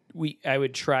would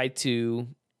try to,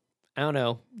 I don't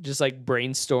know, just like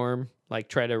brainstorm, like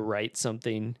try to write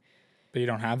something. But you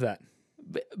don't have that.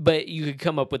 But you could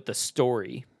come up with the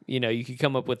story. You could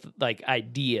come up with like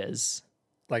ideas.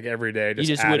 Like every day, You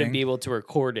just adding. wouldn't be able to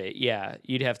record it. Yeah,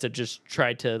 you'd have to just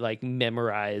try to like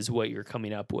memorize what you're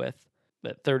coming up with.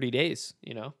 But 30 days,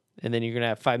 and then you're gonna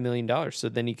have $5 million. So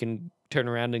then you can turn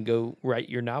around and go write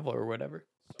your novel or whatever,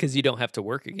 because you don't have to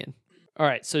work again. All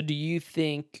right. So do you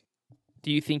think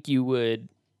you would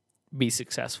be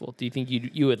successful? Do you think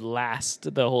you would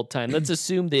last the whole time? Let's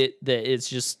assume that it's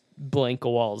just blank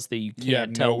walls that you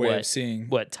can't tell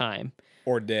what time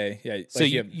or day. Yeah. Like so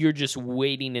you're just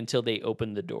waiting until they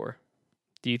open the door.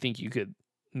 Do you think you could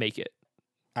make it?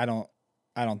 I don't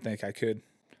think I could.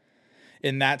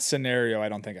 In that scenario, I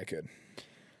don't think I could.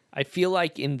 I feel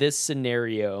like in this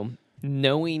scenario,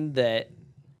 knowing that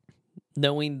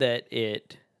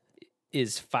it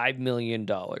is $5 million.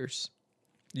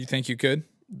 You think you could?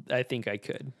 I think I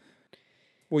could.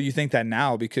 Well, you think that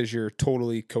now because you're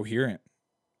totally coherent,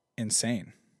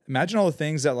 insane. Imagine all the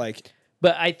things that like.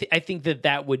 But I think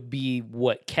that would be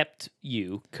what kept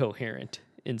you coherent,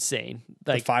 insane.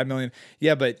 Like the $5 million.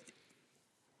 Yeah, but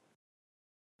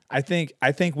I think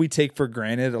we take for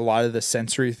granted a lot of the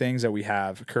sensory things that we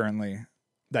have currently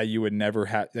that you would never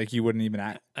have, like you wouldn't even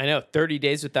act. I know, 30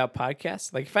 days without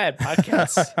podcasts. Like if I had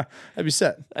podcasts, I'd be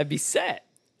set.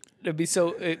 It'd be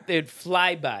so, it'd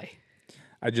fly by.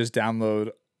 I just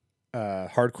download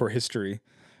Hardcore History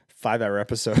 5-hour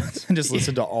episodes and just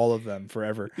listen to all of them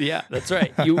forever. Yeah, that's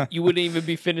right. You wouldn't even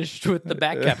be finished with the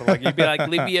back catalog. You'd be like,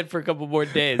 leave me in for a couple more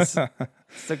days.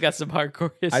 Still got some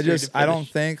Hardcore History. I don't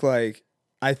think like,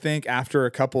 I think after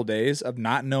a couple days of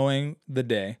not knowing the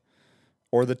day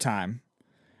or the time,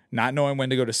 not knowing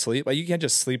when to go to sleep, like you can't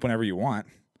just sleep whenever you want.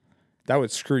 That would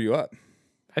screw you up.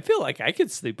 I feel like I could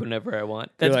sleep whenever I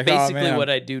want. That's like, basically what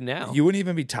I do now. You wouldn't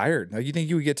even be tired. Like you think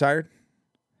you would get tired?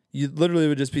 You literally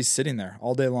would just be sitting there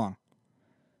all day long.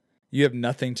 You have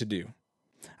nothing to do.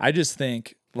 I just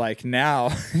think like now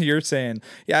you're saying,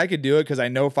 yeah, I could do it because I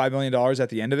know $5 million at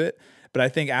the end of it. But I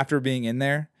think after being in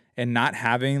there and not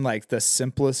having like the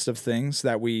simplest of things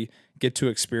that we get to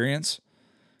experience,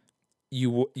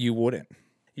 you wouldn't.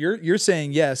 You're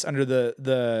saying yes under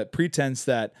the pretense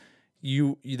that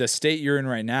the state you're in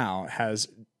right now has,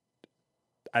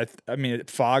 I mean,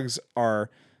 fogs are,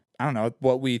 I don't know,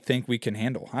 what we think we can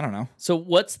handle. I don't know. So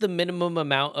what's the minimum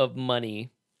amount of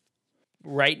money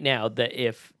right now that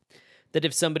if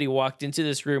somebody walked into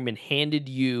this room and handed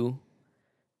you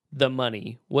the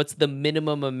money, what's the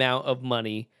minimum amount of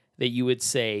money that you would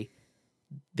say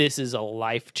this is a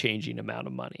life-changing amount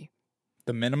of money?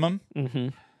 The minimum? Mm-hmm.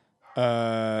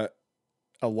 A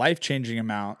life-changing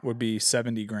amount would be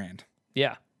 $70,000.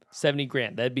 Yeah,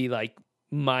 $70,000. That'd be like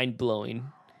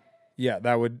mind-blowing. Yeah,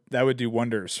 that would do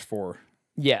wonders for.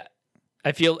 Yeah,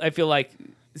 I feel like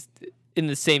in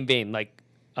the same vein, like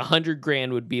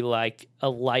 $100,000 would be like a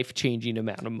life-changing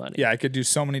amount of money. Yeah, I could do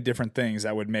so many different things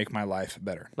that would make my life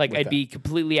better. Like I'd be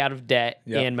completely out of debt,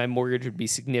 and my mortgage would be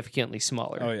significantly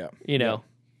smaller. Oh yeah, Yep.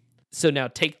 So now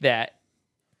take that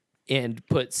and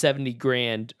put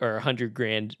 $70,000 or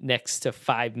 $100,000 next to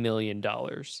 $5 million.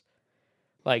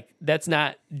 Like that's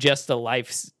not just a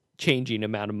life-changing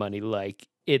amount of money. Like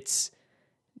it's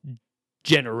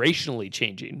generationally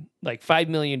changing. Like $5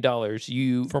 million,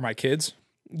 for my kids.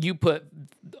 You put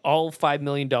all $5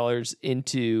 million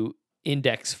into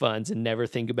index funds and never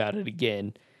think about it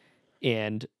again.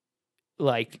 And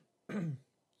like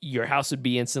your house would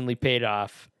be instantly paid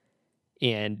off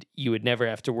and you would never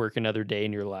have to work another day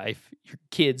in your life. Your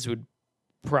kids would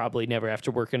probably never have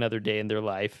to work another day in their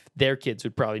life. Their kids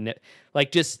would probably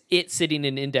like just it sitting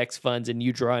in index funds and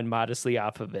you drawing modestly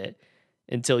off of it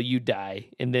until you die.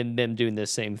 And then them doing the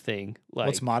same thing. Like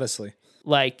what's modestly?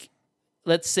 Like,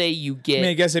 let's say you get. I mean,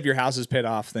 I guess if your house is paid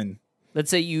off, then. Let's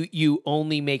say you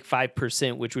only make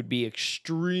 5%, which would be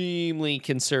extremely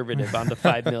conservative on the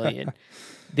 $5 million.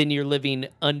 Then you're living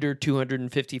under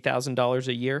 $250,000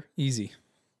 a year. Easy.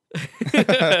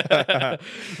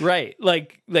 Right.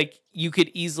 Like you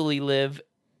could easily live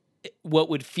what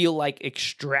would feel like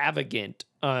extravagant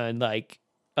on like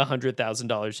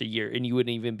 $100,000 a year, and you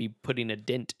wouldn't even be putting a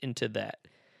dent into that.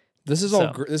 This is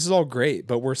all great,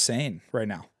 but we're sane right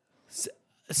now.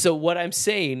 So what I'm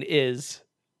saying is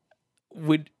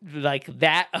would like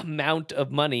that amount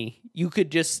of money, you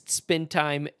could just spend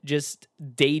time just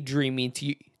daydreaming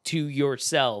to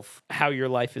yourself how your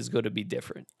life is going to be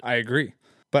different. I agree.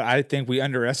 But I think we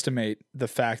underestimate the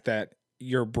fact that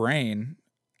your brain,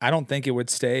 I don't think it would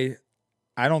stay.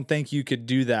 I don't think you could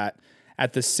do that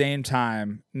at the same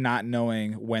time not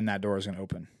knowing when that door is going to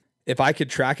open. If I could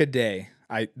track a day,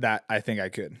 I think I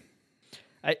could.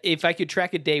 If I could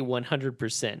track a day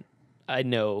 100%, I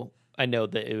know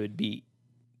that it would be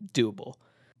doable.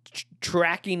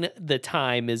 Tracking the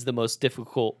time is the most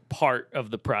difficult part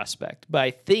of the prospect. But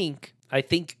I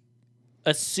think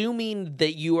assuming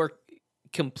that you are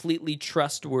completely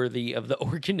trustworthy of the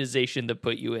organization that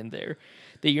put you in there,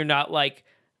 that you're not like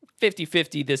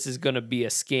 50-50, this is going to be a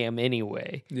scam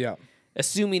anyway. Yeah.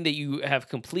 Assuming that you have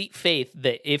complete faith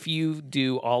that if you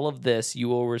do all of this, you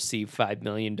will receive $5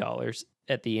 million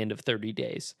at the end of 30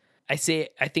 days. I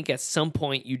think at some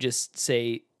point you just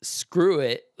say, screw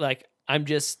it. Like, I'm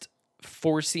just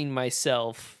forcing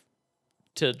myself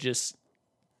to just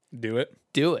do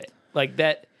it. Like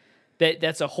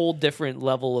that's a whole different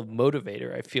level of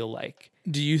motivator, I feel like.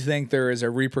 Do you think there is a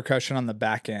repercussion on the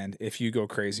back end if you go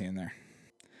crazy in there?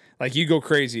 Like, you go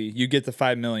crazy, you get the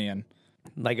 5 million.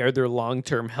 Like, are there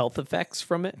long-term health effects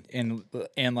from it?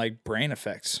 And like brain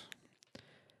effects?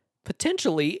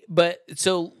 Potentially, but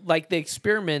so like the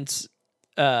experiments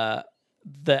that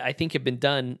I think have been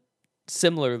done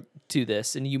similar to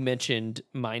this, and you mentioned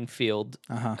Minefield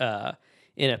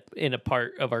in a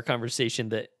part of our conversation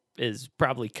that is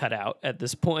probably cut out at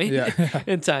this point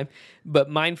in time. But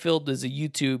Minefield is a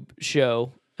YouTube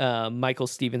show. Michael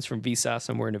Stevens from Vsauce.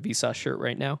 I'm wearing a Vsauce shirt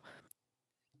right now.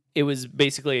 It was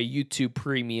basically a YouTube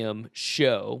premium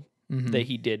show that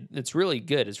he did. It's really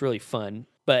good. It's really fun.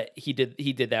 But he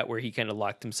did that where he kind of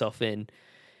locked himself in,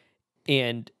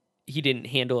 and he didn't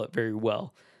handle it very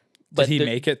well. But did he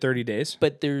make it 30 days?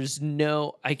 But there's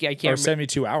no, I can't. Or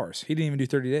 72 hours. He didn't even do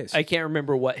 30 days. I can't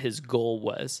remember what his goal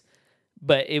was.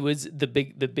 But it was the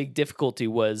big difficulty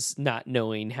was not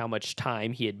knowing how much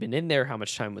time he had been in there, how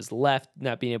much time was left,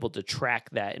 not being able to track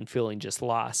that and feeling just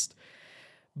lost.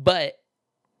 But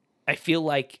I feel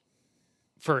like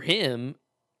for him,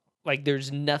 like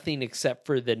there's nothing except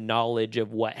for the knowledge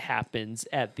of what happens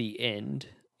at the end.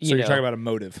 So you're talking about a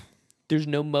motive. There's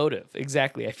no motive.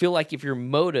 Exactly. I feel like if your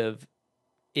motive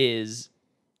is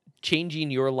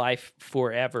changing your life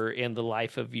forever and the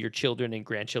life of your children and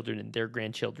grandchildren and their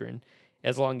grandchildren,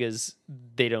 as long as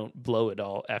they don't blow it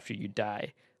all after you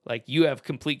die, like you have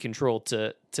complete control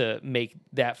to make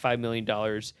that $5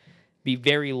 million be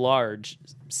very large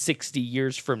 60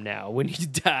 years from now when you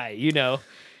die, you know?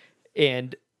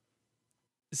 And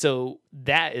so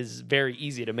that is very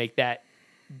easy to make that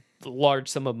large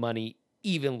sum of money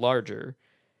even larger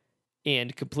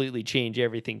and completely change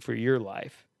everything for your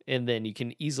life. And then you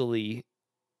can easily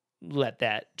let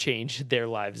that change their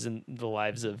lives and the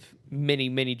lives of many,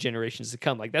 many generations to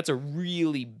come. Like that's a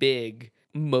really big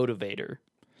motivator.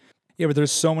 Yeah, but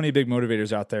there's so many big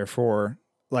motivators out there for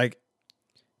like...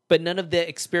 But none of the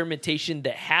experimentation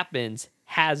that happens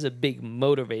has a big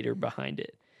motivator behind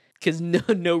it. Because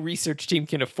no research team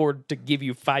can afford to give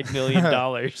you $5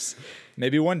 million.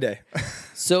 Maybe one day.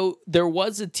 So there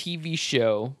was a TV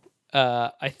show.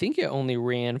 I think it only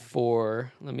ran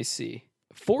for, let me see,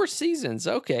 4 seasons.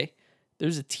 Okay.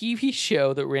 There's a TV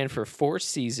show that ran for 4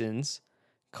 seasons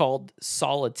called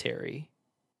Solitary.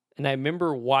 And I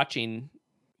remember watching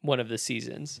one of the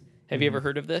seasons. Have you ever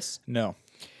heard of this? No.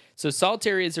 So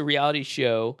Solitary is a reality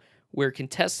show where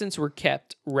contestants were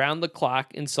kept round the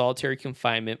clock in solitary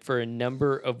confinement for a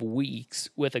number of weeks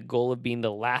with a goal of being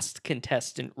the last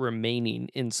contestant remaining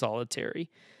in solitary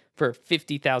for a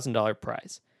 $50,000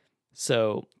 prize.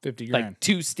 So 50 grand. Like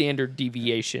 2 standard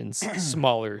deviations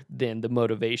smaller than the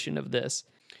motivation of this.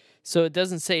 So it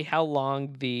doesn't say how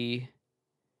long the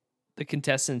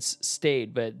contestants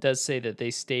stayed, but it does say that they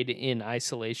stayed in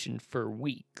isolation for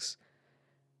weeks.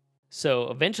 So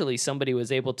eventually somebody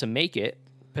was able to make it,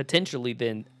 potentially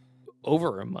then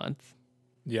over a month.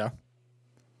 Yeah.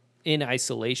 In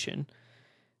isolation.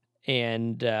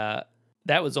 And that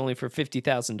was only for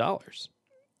 $50,000.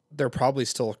 They're probably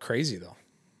still crazy though.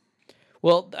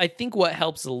 Well, I think what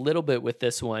helps a little bit with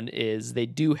this one is they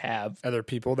do have other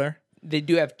people there. They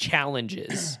do have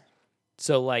challenges.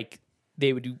 So like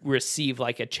they would receive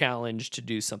like a challenge to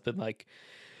do something. Like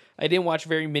I didn't watch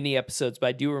very many episodes, but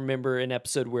I do remember an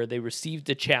episode where they received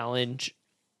a challenge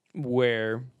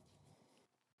where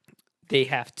they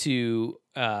have to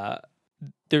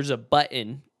there's a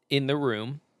button in the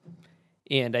room,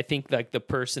 and I think like the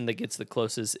person that gets the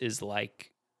closest is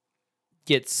like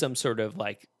gets some sort of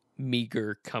like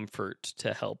meager comfort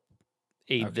to help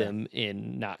aid them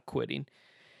in not quitting.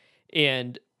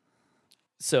 And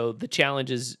so the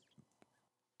challenge is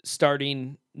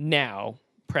starting now,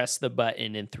 press the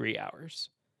button in 3 hours.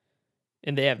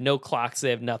 And they have no clocks,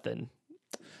 they have nothing.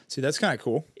 See, that's kind of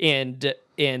cool. And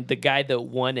the guy that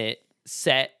won it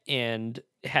sat and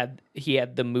had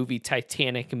the movie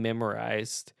Titanic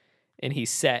memorized, and he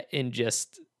sat and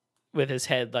just with his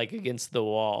head like against the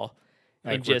wall,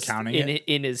 Like and just recounting it?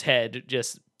 in his head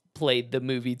just played the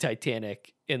movie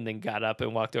Titanic, and then got up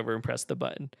and walked over and pressed the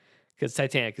button, because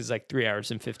Titanic is like 3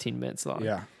 hours and 15 minutes long.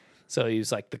 Yeah. So he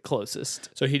was like the closest.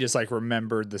 So he just like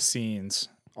remembered the scenes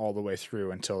all the way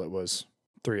through until it was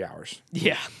 3 hours.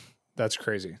 Yeah. That's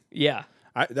crazy. Yeah.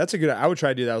 I would try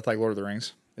to do that with like Lord of the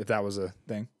Rings if that was a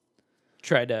thing.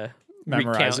 Try to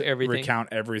Memorize recount everything.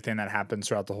 everything that happens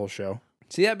throughout the whole show.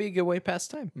 See, that'd be a good way to pass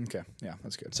time. Okay. Yeah,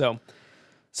 that's good.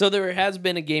 So there has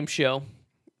been a game show.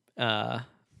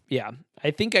 Yeah,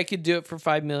 I think I could do it for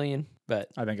 5 million, but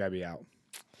I think I'd be out.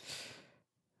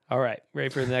 all right, ready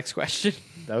for the next question?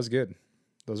 That was good.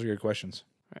 Those are good questions.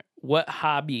 All right. What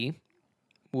hobby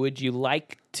would you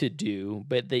like to do,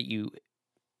 but that you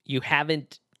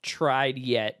haven't tried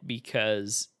yet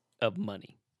because of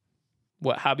money?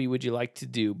 What hobby would you like to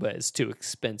do, but it's too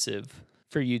expensive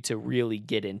for you to really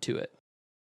get into it?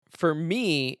 For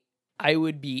me, I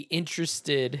would be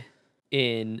interested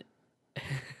in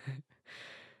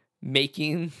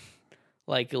making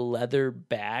like leather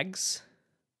bags.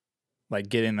 Like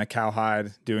getting the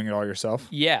cowhide, doing it all yourself.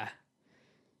 Yeah.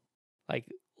 Like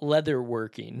leather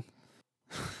working.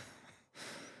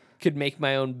 Could make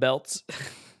my own belts.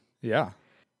 Yeah.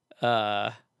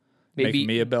 Maybe Make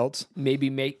me a belt. Maybe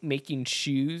making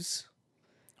shoes,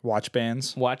 Watch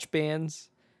bands, watch bands.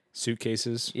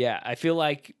 suitcases. Yeah, I feel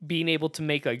like being able to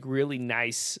make like really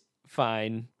nice,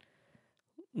 fine,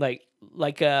 like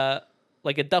a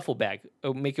duffel bag.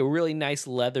 Make a really nice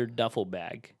leather duffel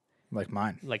bag, Like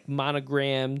mine. like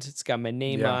monogrammed. It's got my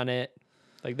name Yeah. on it.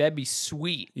 Like that'd be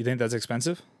sweet. You think that's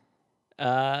expensive?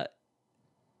 I've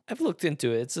looked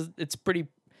into it. It's pretty.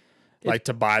 Like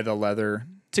to buy the leather.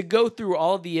 To go through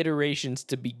all the iterations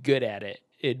to be good at it,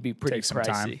 it'd be pretty Take some pricey.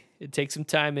 time. It'd take some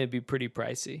time. It'd be pretty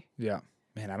pricey. Yeah.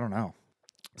 Man, I don't know.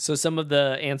 So some of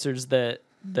the answers that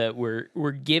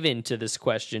were given to this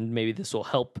question, maybe this will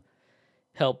help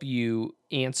you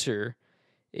answer,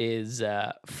 is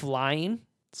flying.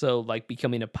 So like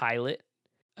becoming a pilot,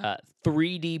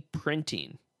 3D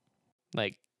printing,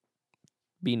 like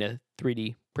being a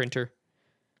 3D printer.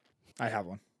 I have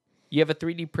one. You have a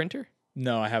 3D printer?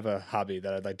 No, I have a hobby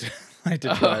that I'd like to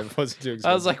try. It wasn't too expensive.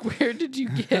 I was like, where did you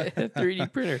get a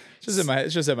 3D printer? It's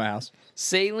just at my house.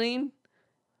 Sailing.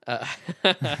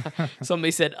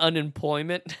 Somebody said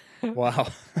unemployment. Wow.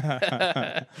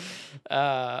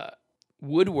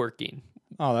 Woodworking.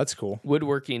 Oh, that's cool.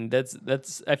 Woodworking.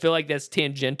 That's. I feel like that's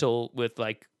tangential with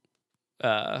like,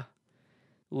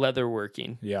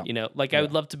 leatherworking. Yeah. You know, like I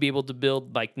would love to be able to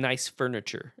build like nice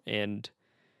furniture and.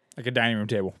 Like a dining room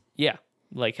table. Yeah.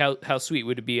 Like how sweet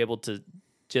would it be able to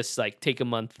just like take a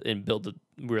month and build a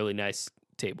really nice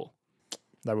table?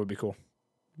 That would be cool.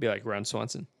 Be like Ron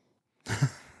Swanson.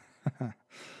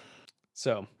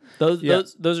 So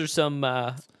those are some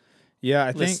Yeah,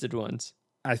 I listed ones.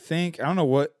 I don't know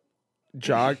what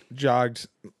jogged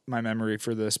my memory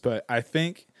for this, but I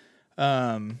think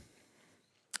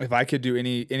if I could do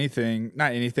anything,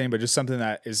 not anything, but just something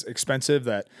that is expensive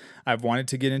that I've wanted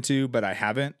to get into, but I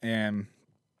haven't, and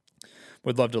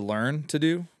would love to learn to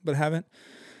do, but haven't.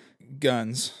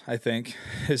 Guns, I think,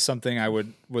 is something I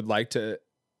would like to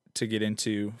get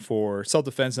into for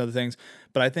self-defense and other things.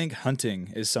 But I think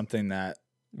hunting is something that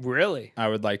Really? I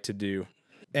would like to do.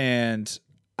 And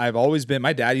I've always been,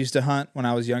 my dad used to hunt when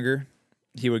I was younger.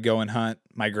 He would go and hunt.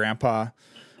 My grandpa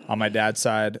on my dad's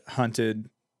side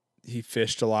hunted. He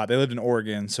fished a lot. They lived in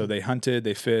Oregon, so they hunted,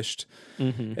 they fished.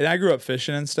 Mm-hmm. And I grew up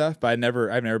fishing and stuff, but I've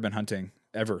never been hunting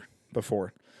ever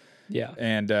before. Yeah.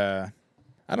 And I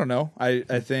don't know. I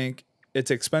think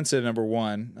it's expensive, number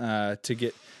one, to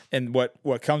get. And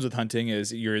what comes with hunting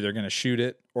is you're either going to shoot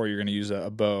it or you're going to use a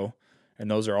bow. And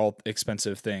those are all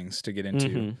expensive things to get into.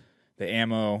 Mm-hmm. The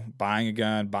ammo, buying a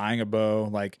gun, buying a bow,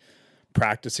 like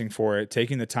practicing for it,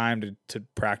 taking the time to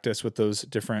practice with those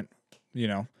different,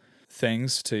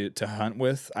 things to hunt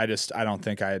with. I don't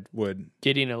think I would.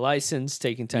 Getting a license,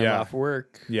 taking time off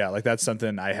work. Yeah, like that's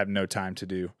something I have no time to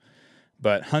do.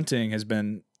 But hunting has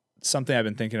been something I've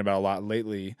been thinking about a lot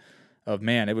lately. Of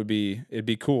man, it'd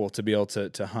be cool to be able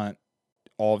to hunt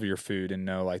all of your food and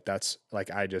know like that's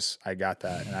like I got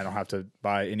that and I don't have to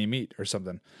buy any meat or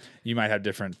something. You might have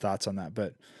different thoughts on that,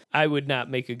 but I would not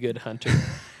make a good hunter.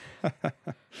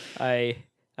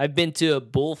 I've been to a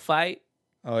bullfight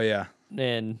Oh yeah.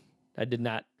 and I did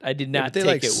not But they take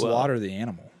like it well. slaughter the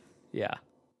animal. Yeah.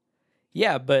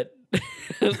 Yeah, but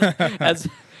as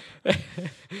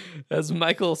as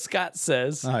Michael Scott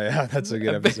says, Oh yeah, that's a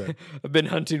good episode. I've been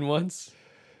hunting once.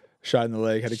 Shot in the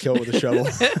leg, had to kill it with a shovel.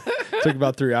 Took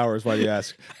about 3 hours. Why do you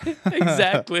ask?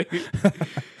 Exactly. You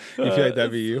feel like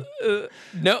that'd be you?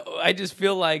 No, I just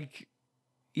feel like,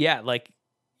 yeah, like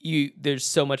there's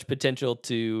so much potential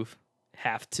to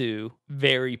have to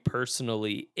very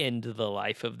personally end the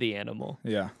life of the animal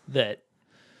Yeah. that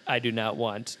I do not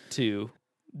want to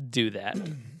do that.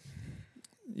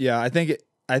 Yeah, I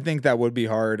think that would be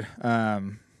hard. I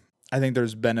think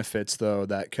there's benefits though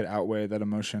that could outweigh that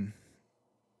emotion.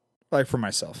 Like for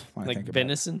myself, when I Like think about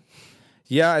venison. it.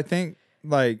 Yeah, I think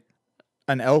like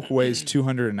an elk weighs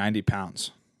 290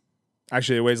 pounds.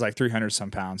 Actually, it weighs like 300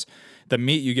 some pounds. The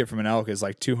meat you get from an elk is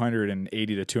like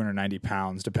 280 to 290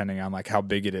 pounds, depending on like how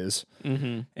big it is.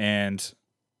 Mm-hmm. And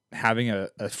having a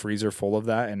freezer full of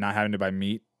that and not having to buy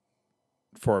meat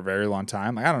for a very long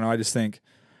time, like, I don't know. I just think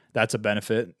that's a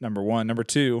benefit. Number one. Number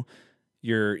two,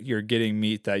 you're getting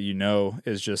meat that you know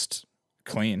is just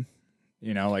clean.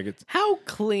 You know, like it's How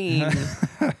clean?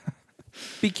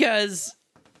 Because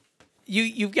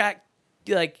you've got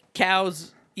like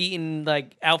cows eating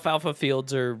like alfalfa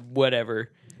fields or whatever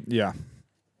yeah.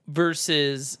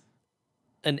 versus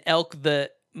an elk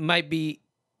that might be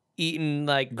eating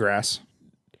like Grass.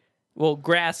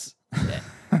 grass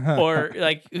or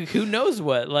like who knows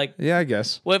what, like Yeah, I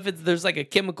guess. what if there's like a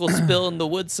chemical spill in the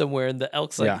woods somewhere and the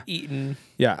elk's like Yeah. eating.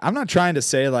 Yeah, I'm not trying to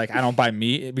say like I don't buy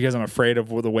meat because I'm afraid of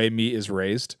the way meat is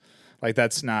raised. Like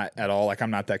that's not at all. Like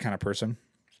I'm not that kind of person.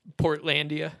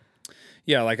 Portlandia.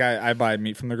 Yeah, like I buy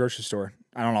meat from the grocery store.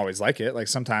 I don't always like it. Like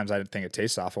sometimes I think it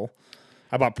tastes awful.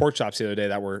 I bought pork chops the other day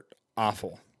that were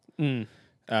awful.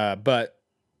 But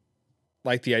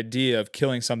like the idea of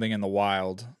killing something in the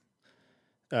wild,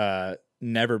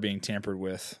 never being tampered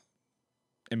with,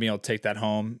 and being able to take that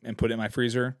home and put it in my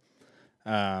freezer,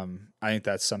 I think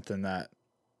that's something that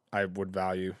I would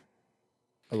value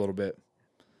a little bit.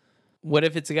 What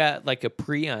if it's got like a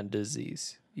prion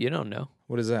disease? You don't know.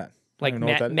 What is that? I Like don't even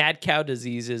know what that is. mad cow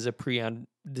disease is a prion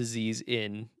disease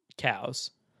in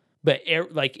cows, but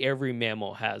like every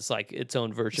mammal has like its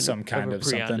own version Some kind a of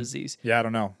prion something. disease. Yeah, I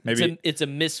don't know. Maybe It's a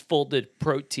misfolded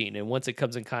protein, and once it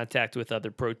comes in contact with other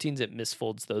proteins, it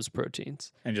misfolds those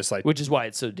proteins, and just like which is why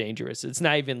it's so dangerous. It's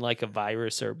not even like a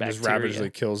virus or just bacteria. ravagely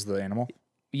kills the animal.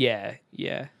 Yeah,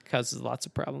 causes lots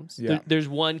of problems. Yeah. There's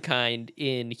one kind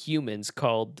in humans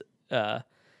called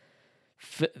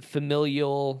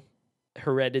familial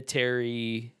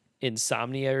hereditary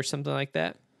insomnia or something like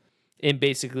that. And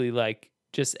basically, like,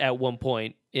 just at one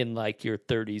point in like your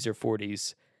 30s or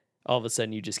 40s, all of a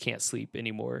sudden you just can't sleep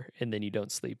anymore, and then you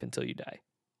don't sleep until you die.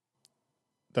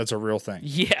 That's a real thing.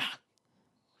 Yeah.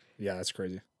 Yeah, that's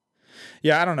crazy.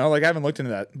 Yeah, I don't know. Like I haven't looked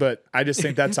into that, but I just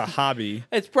think that's a hobby.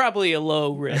 It's probably a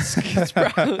low risk. It's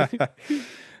probably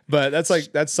But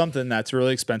that's something that's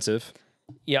really expensive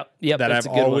Yep. that That's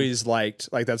I've a good one. always liked.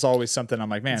 Like that's always something I'm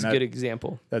like, man, That's a good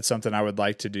example. that's something I would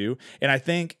like to do. And I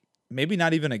think maybe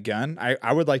not even a gun.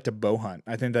 I would like to bow hunt.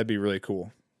 I think that'd be really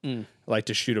cool. I like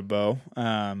to shoot a bow.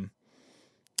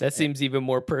 That seems even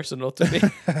more personal to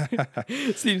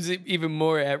me. Seems even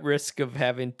more at risk of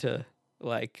having to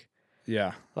like,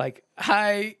 Yeah.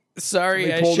 hi, sorry,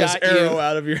 Let me I pull this shot arrow you.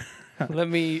 out of your let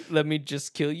me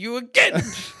just kill you again.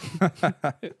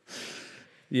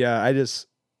 Yeah, I just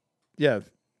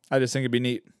think it'd be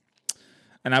neat.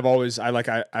 And I've always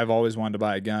wanted to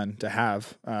buy a gun to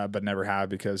have, but never have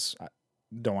because I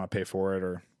don't want to pay for it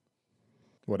or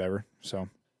whatever. So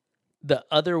The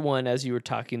other one, as you were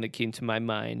talking, that came to my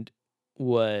mind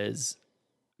was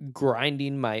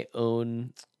grinding my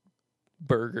own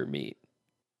burger meat.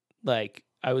 Like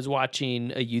I was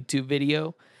watching a YouTube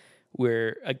video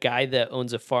where a guy that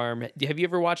owns a farm. Have you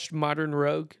ever watched Modern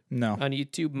Rogue no. on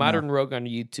YouTube? Modern Rogue on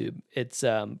YouTube. It's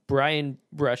Brian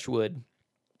Brushwood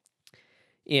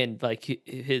and like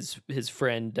his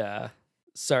friend.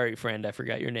 Sorry, friend, I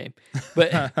forgot your name,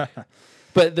 but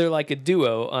but they're like a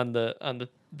duo on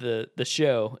the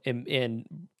show, and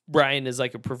Brian is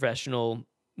like a professional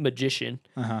magician,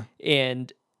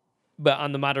 but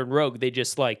on the Modern Rogue they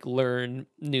just like learn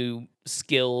new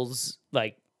skills.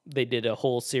 Like they did a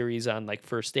whole series on like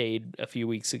first aid a few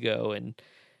weeks ago,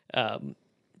 and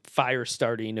fire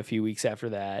starting a few weeks after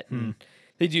that. And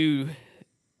they do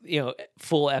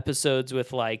full episodes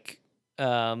with like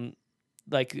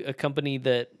a company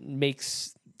that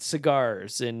makes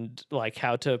cigars and like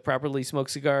how to properly smoke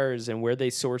cigars and where they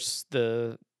source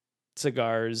the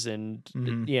cigars and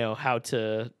how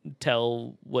to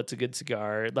tell what's a good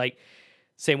cigar. Like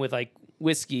Same with like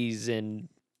whiskeys and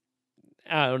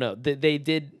I don't know. They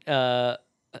did so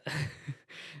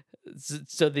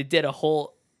they did a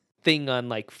whole thing on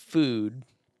like food,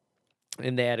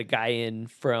 and they had a guy in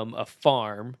from a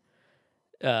farm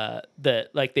that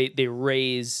like they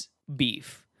raise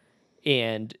beef,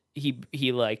 and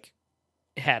he like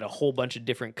had a whole bunch of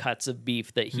different cuts of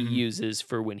beef that he uses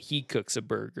for when he cooks a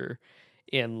burger,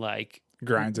 and like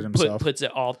Grinds it himself. puts it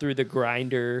all through the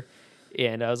grinder.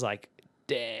 And I was like,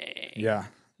 dang. Yeah. I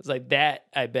was like, that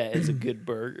I bet is a good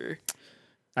burger.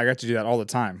 I got to do that all the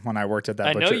time when I worked at that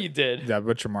I butcher. know you did. That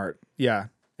Butcher Mart. Yeah.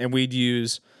 And we'd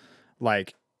use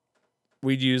like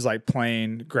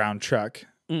plain ground chuck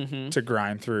to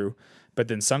grind through. But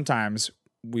then sometimes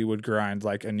we would grind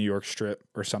like a New York strip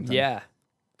or something. Yeah.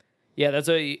 Yeah, that's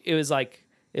what it was like.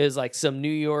 It was like some New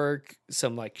York,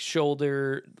 some like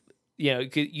shoulder. You know,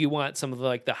 you want some of the,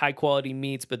 like the high quality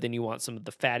meats, but then you want some of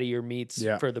the fattier meats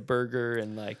for the burger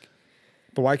and like.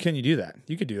 But why can't you do that?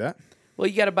 You could do that. Well,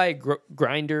 you got to buy a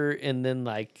grinder, and then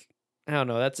like I don't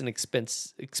know. That's an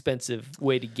expensive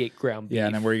way to get ground beef. Yeah,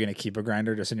 and then where are you going to keep a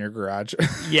grinder? Just in your garage?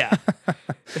 Yeah.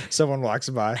 Someone walks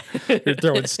by, you're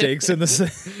throwing steaks in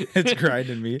the. It's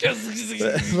grinding meat.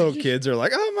 Little kids are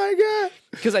like, "Oh my god!"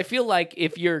 Because I feel like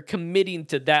if you're committing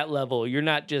to that level, you're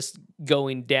not just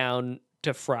going down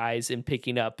to Fry's and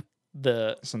picking up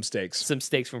some steaks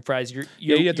from Fry's. You're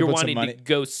wanting to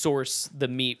go source the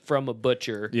meat from a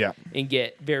butcher. Yeah. And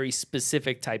get very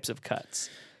specific types of cuts.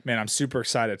 Man, I'm super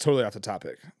excited. Totally off the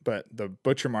topic, but the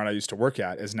Butcher Mart I used to work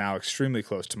at is now extremely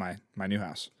close to my new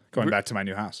house. Going back to my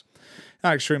new house,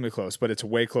 not extremely close, but it's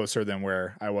way closer than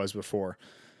where I was before.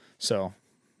 So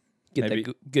get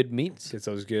that good meats. Get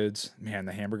those goods. Man,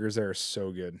 the hamburgers there are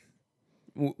so good.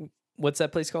 What's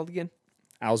that place called again?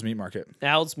 Al's Meat Market.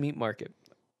 Al's Meat Market.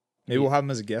 Maybe we'll have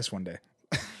him as a guest one day.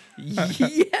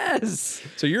 Yes.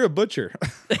 So you're a butcher.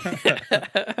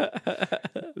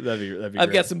 That'd be I've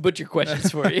great. got some butcher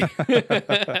questions for you.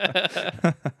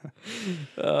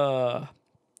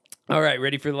 All right,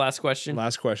 ready for the last question?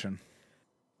 Last question.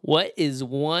 What is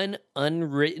one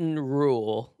unwritten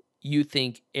rule you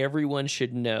think everyone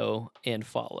should know and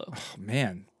follow? Oh,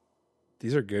 man,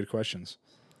 these are good questions.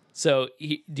 So,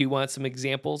 do you want some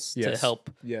examples to help?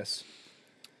 Yes.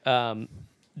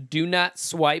 Do not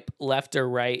swipe left or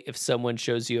right if someone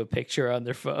shows you a picture on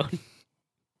their phone.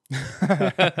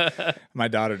 My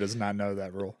daughter does not know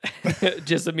that rule.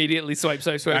 Just immediately swipe.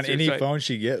 On any phone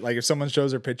she get, like if someone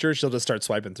shows her picture, she'll just start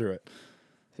swiping through it.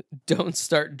 Don't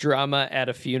start drama at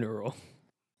a funeral.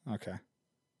 Okay.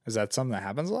 Is that something that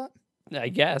happens a lot? I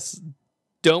guess.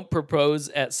 Don't propose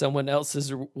at someone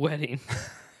else's wedding.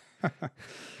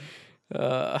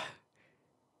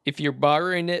 If you're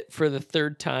borrowing it for the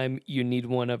third time, you need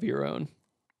one of your own.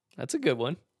 That's a good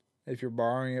one. If you're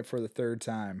borrowing it for the third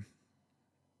time,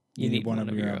 you need one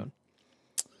of your own.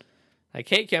 Like,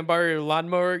 hey, can I borrow your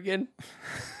lawnmower again?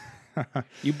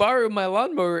 You borrow my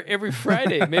lawnmower every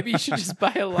Friday. Maybe you should just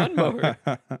buy a lawnmower.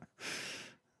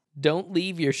 Don't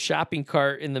leave your shopping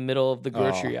cart in the middle of the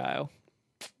grocery aisle.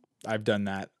 I've done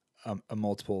that a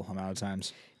multiple amount of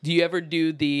times. Do you ever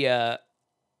do the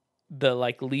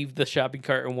like leave the shopping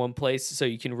cart in one place so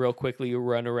you can real quickly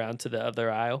run around to the other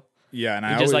aisle? Yeah, and I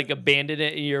just always, like abandon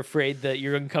it, and you're afraid that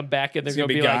you're gonna come back and they're gonna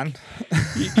be gone.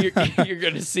 Like, you're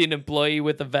gonna see an employee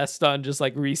with a vest on, just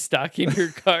like restocking your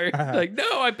cart. Like,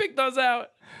 no, I picked those out.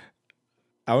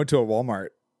 I went to a Walmart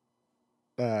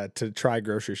to try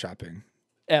grocery shopping.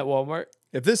 At Walmart?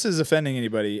 If this is offending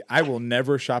anybody, I will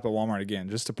never shop at Walmart again,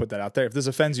 just to put that out there. If this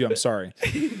offends you, I'm sorry.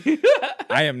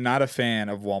 I am not a fan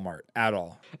of Walmart at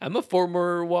all. I'm a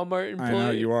former Walmart employee. I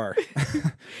know you are.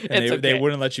 And they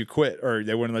wouldn't let you quit, or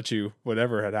they wouldn't let you,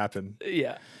 whatever had happened.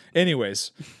 Yeah.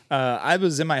 Anyways, I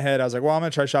was in my head, I was like, well, I'm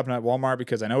going to try shopping at Walmart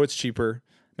because I know it's cheaper.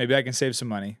 Maybe I can save some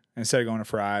money instead of going to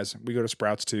Fry's. We go to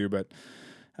Sprouts too, but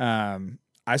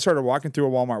I started walking through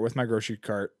a Walmart with my grocery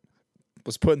cart,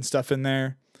 was putting stuff in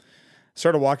there,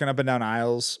 started walking up and down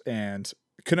aisles, and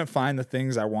couldn't find the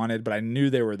things I wanted, but I knew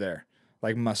they were there,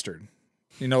 like mustard.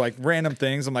 You know, like random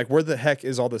things. I'm like, where the heck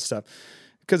is all this stuff?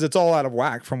 Because it's all out of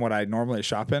whack from what I normally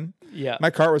shop in. Yeah. My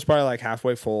cart was probably like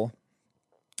halfway full.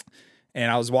 And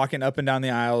I was walking up and down the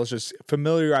aisles, just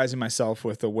familiarizing myself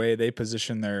with the way they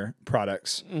position their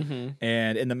products. Mm-hmm.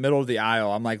 And in the middle of the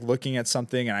aisle, I'm like looking at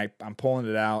something and I'm pulling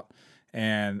it out.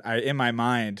 And in my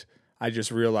mind, I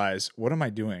just realized, what am I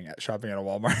doing at shopping at a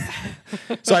Walmart?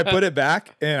 So I put it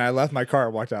back and I left my car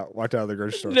and walked out of the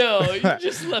grocery store. No, you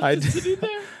just left it sitting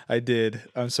there? I did.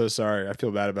 I'm so sorry. I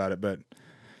feel bad about it, but.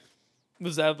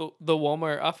 Was that the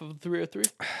Walmart off of 303?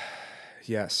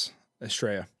 Yes.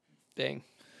 Estrella. Dang.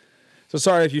 So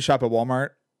sorry if you shop at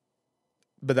Walmart,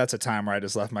 But that's a time where I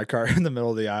just left my car in the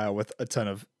middle of the aisle with a ton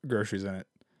of groceries in it.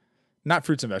 Not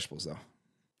fruits and vegetables, though.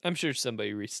 I'm sure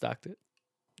somebody restocked it.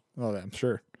 Well, I'm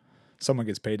sure. Someone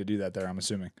gets paid to do that there, I'm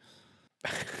assuming.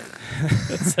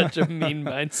 That's such a mean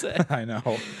mindset. I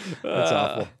know. That's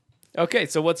awful. Okay,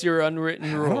 so what's your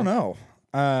unwritten rule? I don't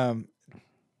know.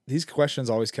 These questions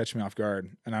always catch me off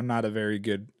guard, and I'm not a very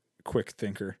good, quick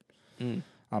thinker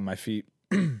on my feet.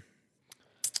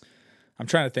 I'm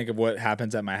trying to think of what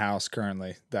happens at my house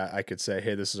currently that I could say,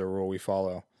 hey, this is a rule we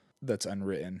follow that's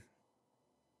unwritten.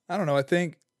 I don't know. I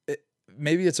think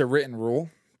maybe it's a written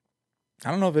rule. I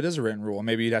don't know if it is a written rule.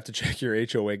 Maybe you'd have to check your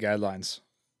HOA guidelines.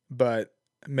 But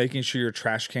making sure your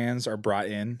trash cans are brought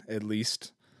in at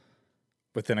least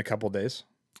within a couple days.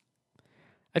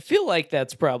 I feel like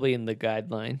that's probably in the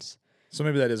guidelines. So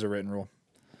maybe that is a written rule.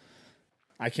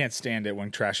 I can't stand it when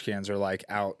trash cans are like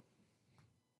out.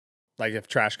 Like if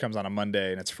trash comes on a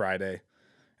Monday and it's Friday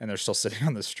and they're still sitting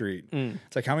on the street.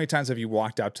 It's like, how many times have you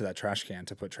walked out to that trash can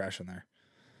to put trash in there?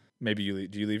 Maybe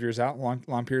do you leave yours out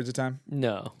long periods of time?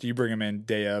 No. Do you bring them in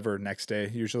day of or next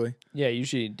day usually? Yeah,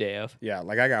 usually day of. Yeah,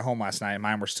 like I got home last night and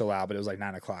mine were still out, but it was like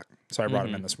 9 o'clock. So I brought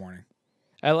them in this morning.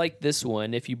 I like this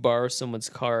one. If you borrow someone's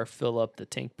car, fill up the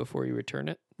tank before you return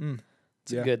it.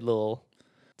 It's a good little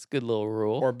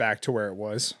rule. Or back to where it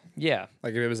was. Yeah.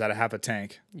 Like if it was at a half a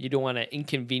tank. You don't want to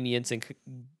inconvenience and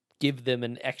give them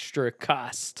an extra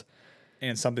cost.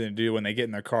 And something to do when they get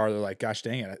in their car. They're like, gosh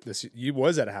dang it, you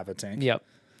was at a half a tank. Yep.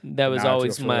 That was Now I have to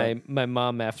always go fill my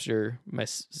mom after my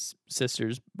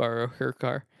sisters borrow her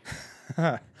car.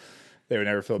 They would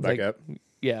never fill it back up.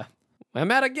 Yeah.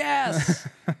 I'm out of gas.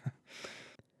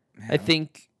 I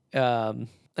think,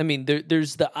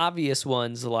 there's the obvious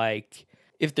ones like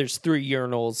if there's 3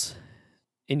 urinals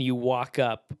and you walk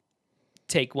up,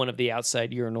 take one of the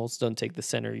outside urinals, don't take the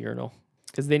center urinal.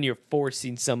 Because then you're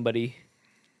forcing somebody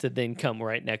to then come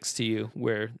right next to you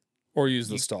Or use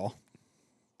the stall.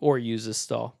 Or use a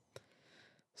stall.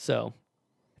 So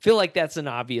I feel like that's an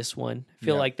obvious one. I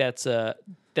feel like that's an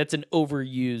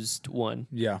overused one.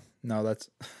 Yeah. No, that's...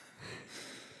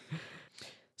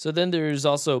 So then there's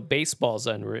also baseball's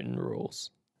unwritten rules.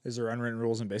 Is there unwritten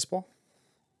rules in baseball?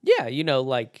 Yeah,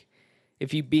 like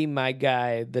if you beam my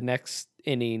guy, the next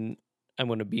inning, I'm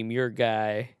going to beam your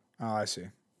guy. Oh, I see.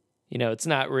 It's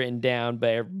not written down, but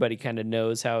everybody kind of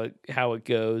knows how it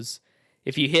goes.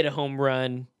 If you hit a home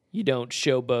run, you don't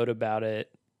showboat about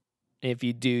it. And if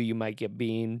you do, you might get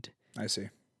beamed. I see.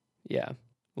 Yeah.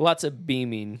 Lots of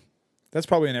beaming. That's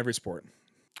probably in every sport.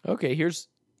 Okay, here's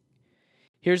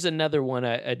another one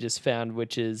I just found,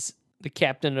 which is the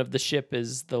captain of the ship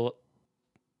is the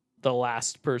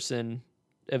last person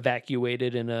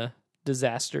evacuated in a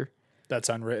disaster. That's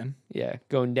unwritten. Yeah,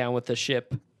 going down with the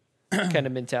ship kind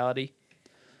of mentality.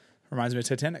 Reminds me of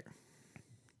Titanic.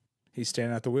 He's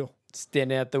standing at the wheel.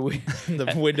 Standing at the wheel.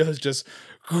 The windows just,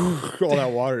 all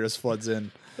that water just floods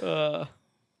in.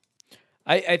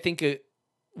 I think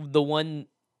the one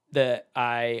that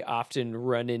I often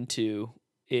run into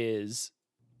is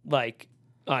like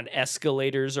on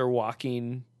escalators or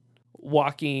walking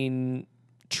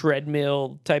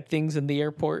treadmill type things in the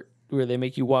airport where they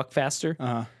make you walk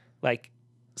faster. Like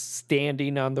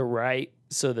standing on the right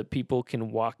so that people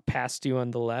can walk past you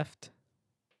on the left.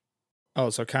 Oh,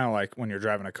 so kind of like when you're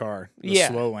driving a car, the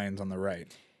slow lane's on the right.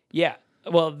 Yeah.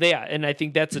 Well, yeah, and I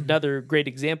think that's another great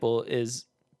example is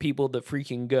people that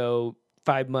freaking go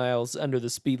 5 miles under the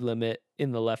speed limit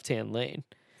in the left-hand lane.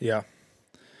 Yeah.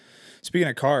 Speaking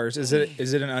of cars, is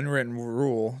it an unwritten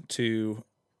rule to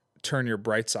turn your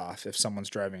brights off if someone's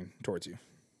driving towards you?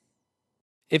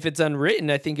 If it's unwritten,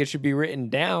 I think it should be written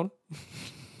down.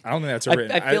 I don't think that's a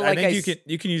written. I think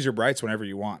you can use your brights whenever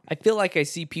you want. I feel like I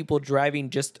see people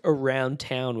driving just around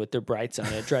town with their brights on.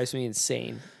 It drives me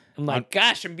insane. I'm like,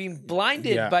 gosh, I'm being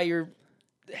blinded by your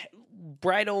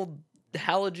bright old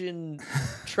halogen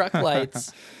truck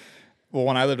lights. Well,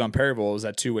 when I lived on Perryville, it was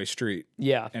that 2-way street.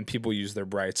 Yeah. And people use their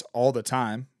brights all the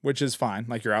time, which is fine.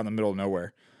 Like you're out in the middle of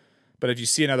nowhere. But if you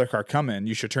see another car coming,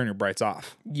 you should turn your brights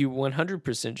off. You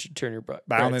 100% should turn your brights off.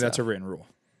 But I don't think that's a written rule.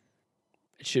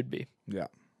 It should be. Yeah.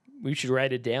 We should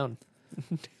write it down.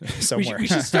 Somewhere. We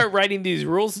should start writing these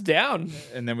rules down.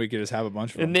 And then we could just have a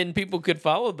bunch of them. And then people could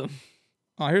follow them.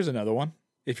 Oh, here's another one.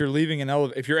 If you're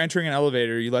if you're entering an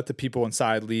elevator, you let the people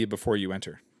inside leave before you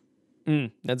enter.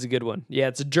 That's a good one. Yeah,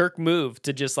 it's a jerk move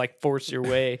to just like force your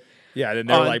way. Yeah, and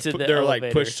they're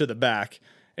like pushed to the back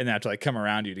and they have to like come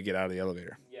around you to get out of the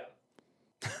elevator.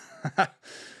 Yeah.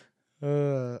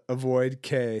 Avoid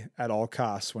K at all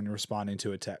costs when you're responding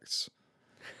to a text.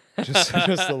 Just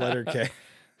the letter K.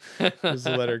 Just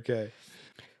the letter K.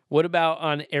 What about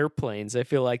on airplanes? I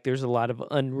feel like there's a lot of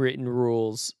unwritten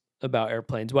rules about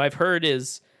airplanes. What I've heard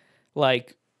is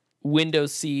like window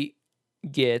seat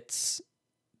gets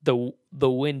the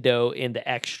window and the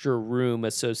extra room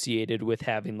associated with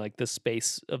having like the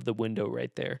space of the window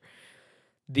right there.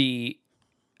 The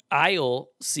aisle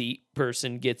seat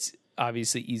person gets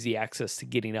obviously easy access to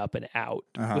getting up and out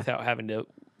without having to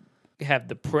have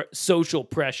the social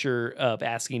pressure of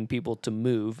asking people to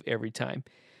move every time.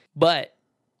 But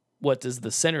what does the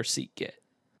center seat get?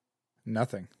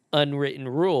 Nothing. Unwritten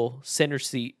rule, center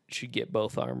seat should get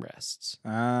both armrests.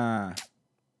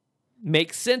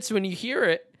 Makes sense when you hear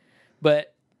it,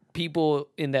 but people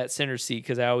in that center seat,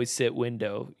 because I always sit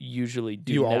window, usually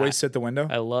do You not. always sit the window?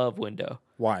 I love window.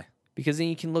 Why? Because then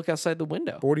you can look outside the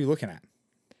window. But what are you looking at?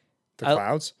 The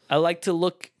clouds? I like to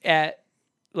look at,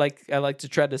 like, I like to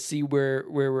try to see where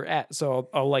we're at. So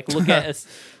I'll like look at,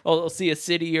 I'll see a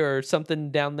city or something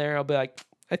down there. I'll be like,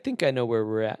 I think I know where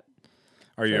we're at.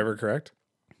 Are you ever correct?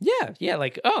 Yeah.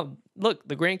 Like, oh, look,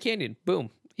 the Grand Canyon. Boom.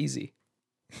 Easy.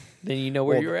 Then you know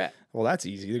where you're at. Well, that's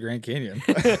easy. The Grand Canyon.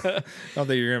 I don't think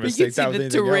you're going to mistake that with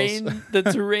anything else. The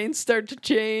terrain start to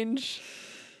change.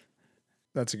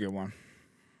 That's a good one.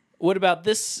 What about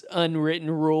this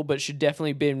unwritten rule, but should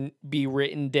definitely be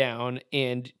written down,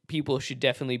 and people should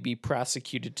definitely be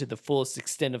prosecuted to the fullest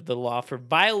extent of the law for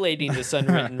violating this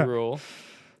unwritten rule,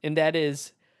 and that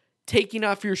is taking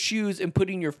off your shoes and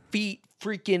putting your feet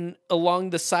freaking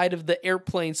along the side of the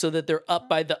airplane so that they're up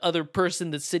by the other person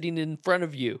that's sitting in front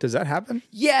of you. Does that happen?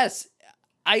 Yes.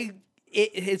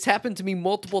 It's happened to me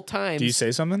multiple times. Do you say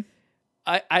something?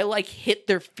 I like hit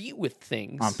their feet with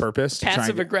things. On purpose?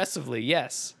 Passive aggressively,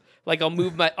 yes. Like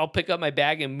I'll pick up my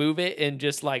bag and move it and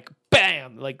just like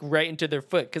bam, like right into their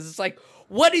foot. Cause it's like,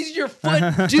 what is your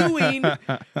foot doing?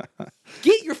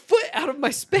 Get your foot out of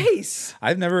my space.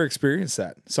 I've never experienced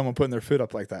that. Someone putting their foot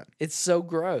up like that. It's so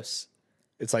gross.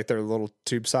 It's like their little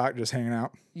tube sock just hanging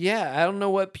out. Yeah, I don't know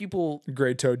what people...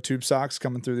 Gray-toed tube socks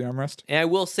coming through the armrest. And I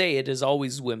will say it is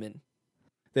always women.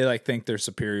 They like think they're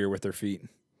superior with their feet.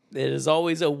 It is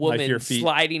always a woman like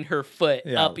sliding her foot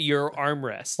up your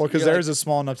armrest. Well, because theirs is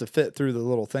small enough to fit through the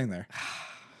little thing there.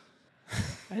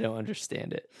 I don't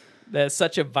understand it. That's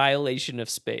such a violation of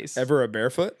space. Ever a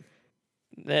barefoot?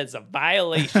 That's a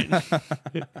violation.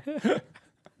 Do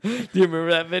you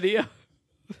remember that video?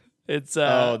 It's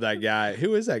that guy.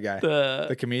 Who is that guy?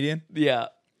 The comedian? Yeah.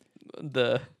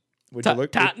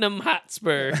 Tottenham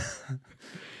Hotspur.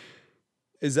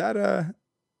 Is that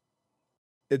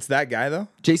it's that guy though?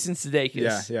 Jason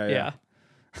Sudeikis. Yeah.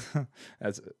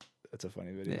 That's a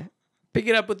funny video. Yeah. Pick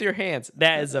it up with your hands.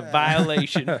 That is a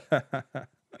violation.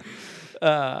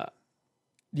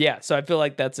 Yeah, so I feel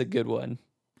like that's a good one.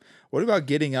 What about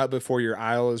getting up before your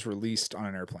aisle is released on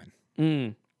an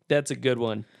airplane? That's a good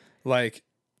one. Like,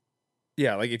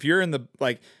 yeah, like if you're in the,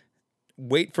 like,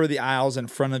 wait for the aisles in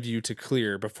front of you to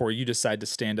clear before you decide to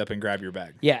stand up and grab your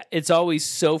bag. Yeah, it's always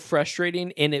so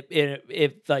frustrating, and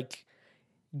it like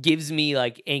gives me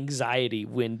like anxiety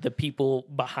when the people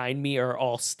behind me are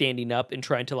all standing up and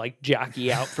trying to like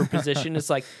jockey out for position. It's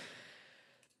like,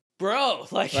 bro,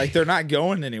 like they're not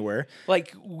going anywhere.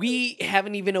 Like we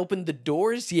haven't even opened the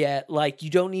doors yet. Like you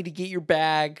don't need to get your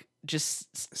bag.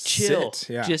 Just chill.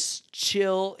 Just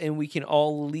chill, and we can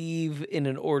all leave in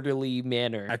an orderly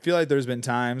manner. I feel like there's been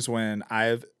times when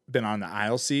I've been on the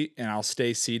aisle seat and I'll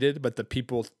stay seated, but the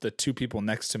two people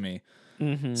next to me,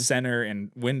 center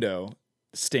and window,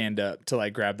 stand up to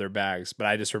like grab their bags, but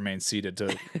I just remain seated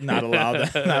to not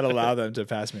allow them to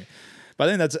pass me. But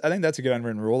I think that's a good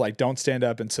unwritten rule. Like, don't stand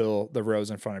up until the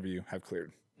rows in front of you have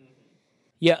cleared.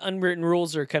 Yeah, unwritten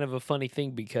rules are kind of a funny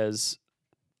thing because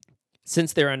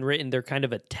since they're unwritten, they're kind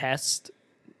of a test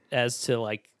as to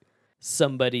like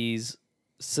somebody's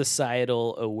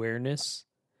societal awareness.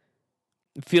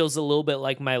 It feels a little bit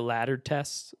like my ladder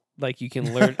test. Like you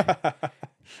can learn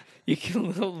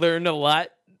a lot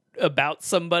about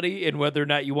somebody and whether or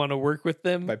not you want to work with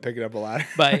them by picking up a ladder.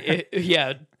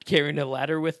 Carrying a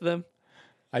ladder with them.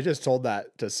 I just told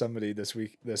that to somebody this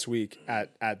week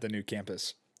at the new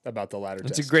campus about the ladder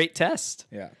test. It's a great test.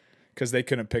 Yeah, because they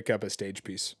couldn't pick up a stage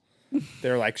piece.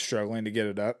 They're like struggling to get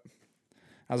it up.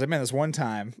 I was like, man, this one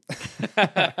time,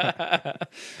 a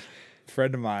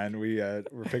friend of mine, we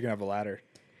were picking up a ladder.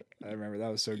 I remember that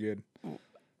was so good.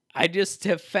 I just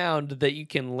have found that you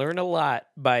can learn a lot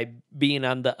by being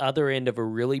on the other end of a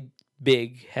really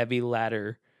big, heavy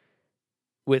ladder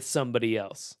with somebody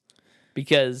else.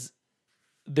 Because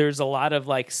there's a lot of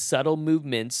like subtle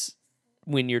movements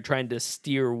when you're trying to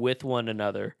steer with one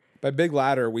another. By big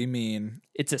ladder, we mean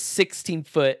it's a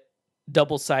 16-foot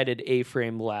double-sided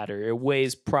A-frame ladder. It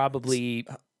weighs probably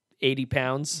 80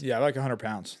 pounds. Yeah, like 100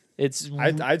 pounds. It's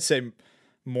I'd say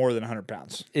more than 100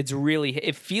 pounds. It's really,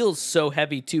 it feels so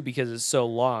heavy too because it's so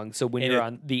long. So when you're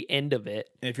on the end of it,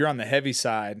 and if you're on the heavy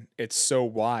side, it's so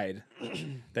wide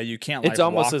that you can't. It's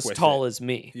almost as tall as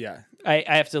me. Yeah, I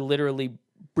have to literally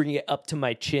bring it up to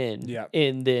my chin. Yeah.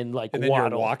 And then like and then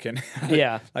waddle. you're walking.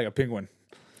 Yeah, like a penguin.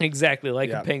 exactly,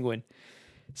 like a penguin.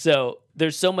 So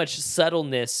there's so much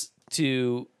subtleness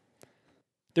to.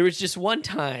 There was just one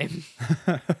time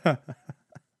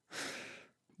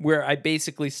where I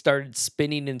basically started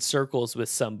spinning in circles with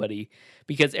somebody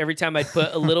because every time I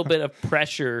put a little bit of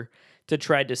pressure to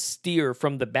try to steer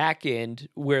from the back end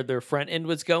where their front end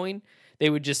was going, they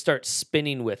would just start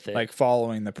spinning with it. Like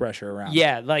following the pressure around.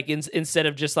 Yeah, like instead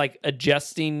of just like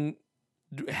adjusting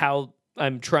how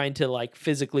I'm trying to like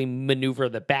physically maneuver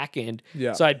the back end.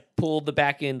 Yeah. So I'd pull the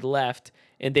back end left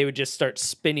and they would just start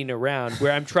spinning around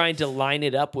where I'm trying to line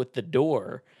it up with the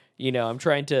door. You know, I'm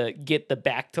trying to get the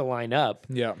back to line up.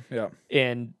 Yeah, yeah.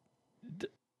 And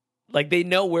like they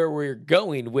know where we're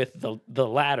going with the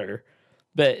ladder,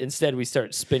 but instead we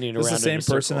start spinning around. This is the in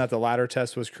same a person circle. that the ladder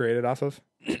test was created off of?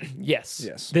 Yes.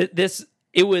 Yes.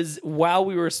 It was while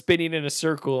we were spinning in a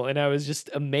circle, and I was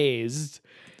just amazed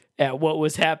at what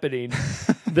was happening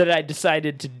that I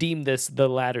decided to deem this the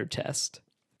ladder test.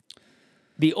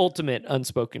 The ultimate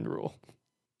unspoken rule.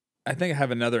 I think I have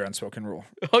another unspoken rule.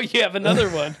 Oh, you have another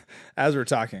one. As we're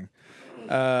talking.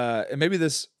 And maybe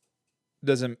this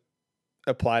doesn't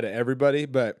apply to everybody,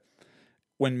 but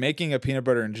when making a peanut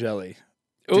butter and jelly,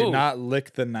 do not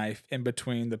lick the knife in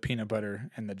between the peanut butter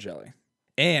and the jelly.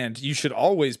 And you should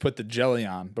always put the jelly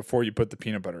on before you put the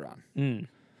peanut butter on.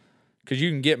 Because you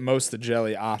can get most of the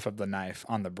jelly off of the knife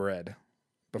on the bread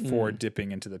before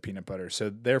dipping into the peanut butter. So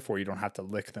therefore, you don't have to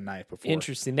lick the knife before.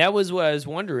 Interesting. That was what I was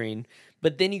wondering.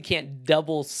 But then you can't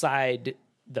double side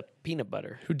the peanut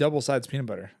butter. Who double sides peanut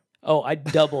butter? Oh, I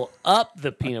double up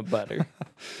the peanut butter.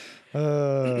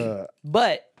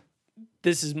 But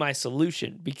this is my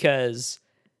solution because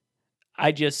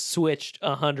I just switched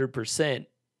 100%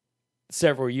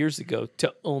 several years ago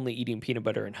to only eating peanut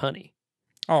butter and honey.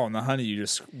 Oh, and the honey you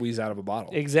just squeeze out of a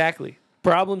bottle. Exactly.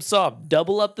 Problem solved.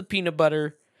 Double up the peanut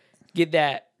butter. Get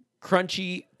that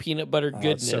crunchy peanut butter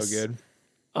goodness That's so good.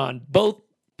 on both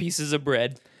pieces of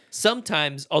bread.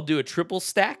 Sometimes I'll do a triple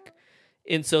stack,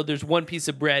 and so there's one piece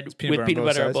of bread with peanut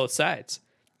butter on both sides.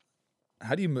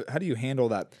 How do you handle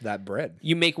that bread?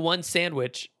 You make one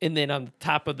sandwich, and then on the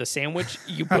top of the sandwich,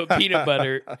 you put peanut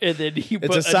butter, and then you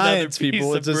put It's a science, another piece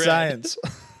people. of It's a bread. science.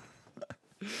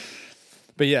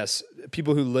 But yes,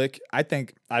 people who lick, I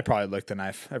think I probably lick the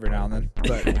knife every now and then.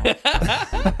 But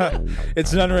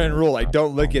it's an unwritten rule. Like,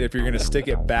 don't lick it if you're going to stick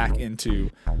it back into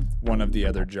one of the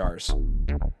other jars.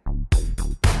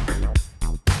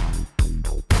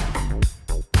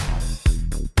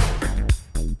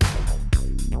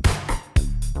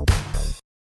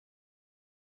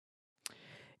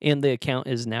 And the account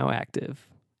is now active.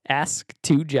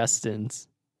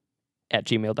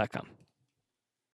 Ask2Justins@gmail.com.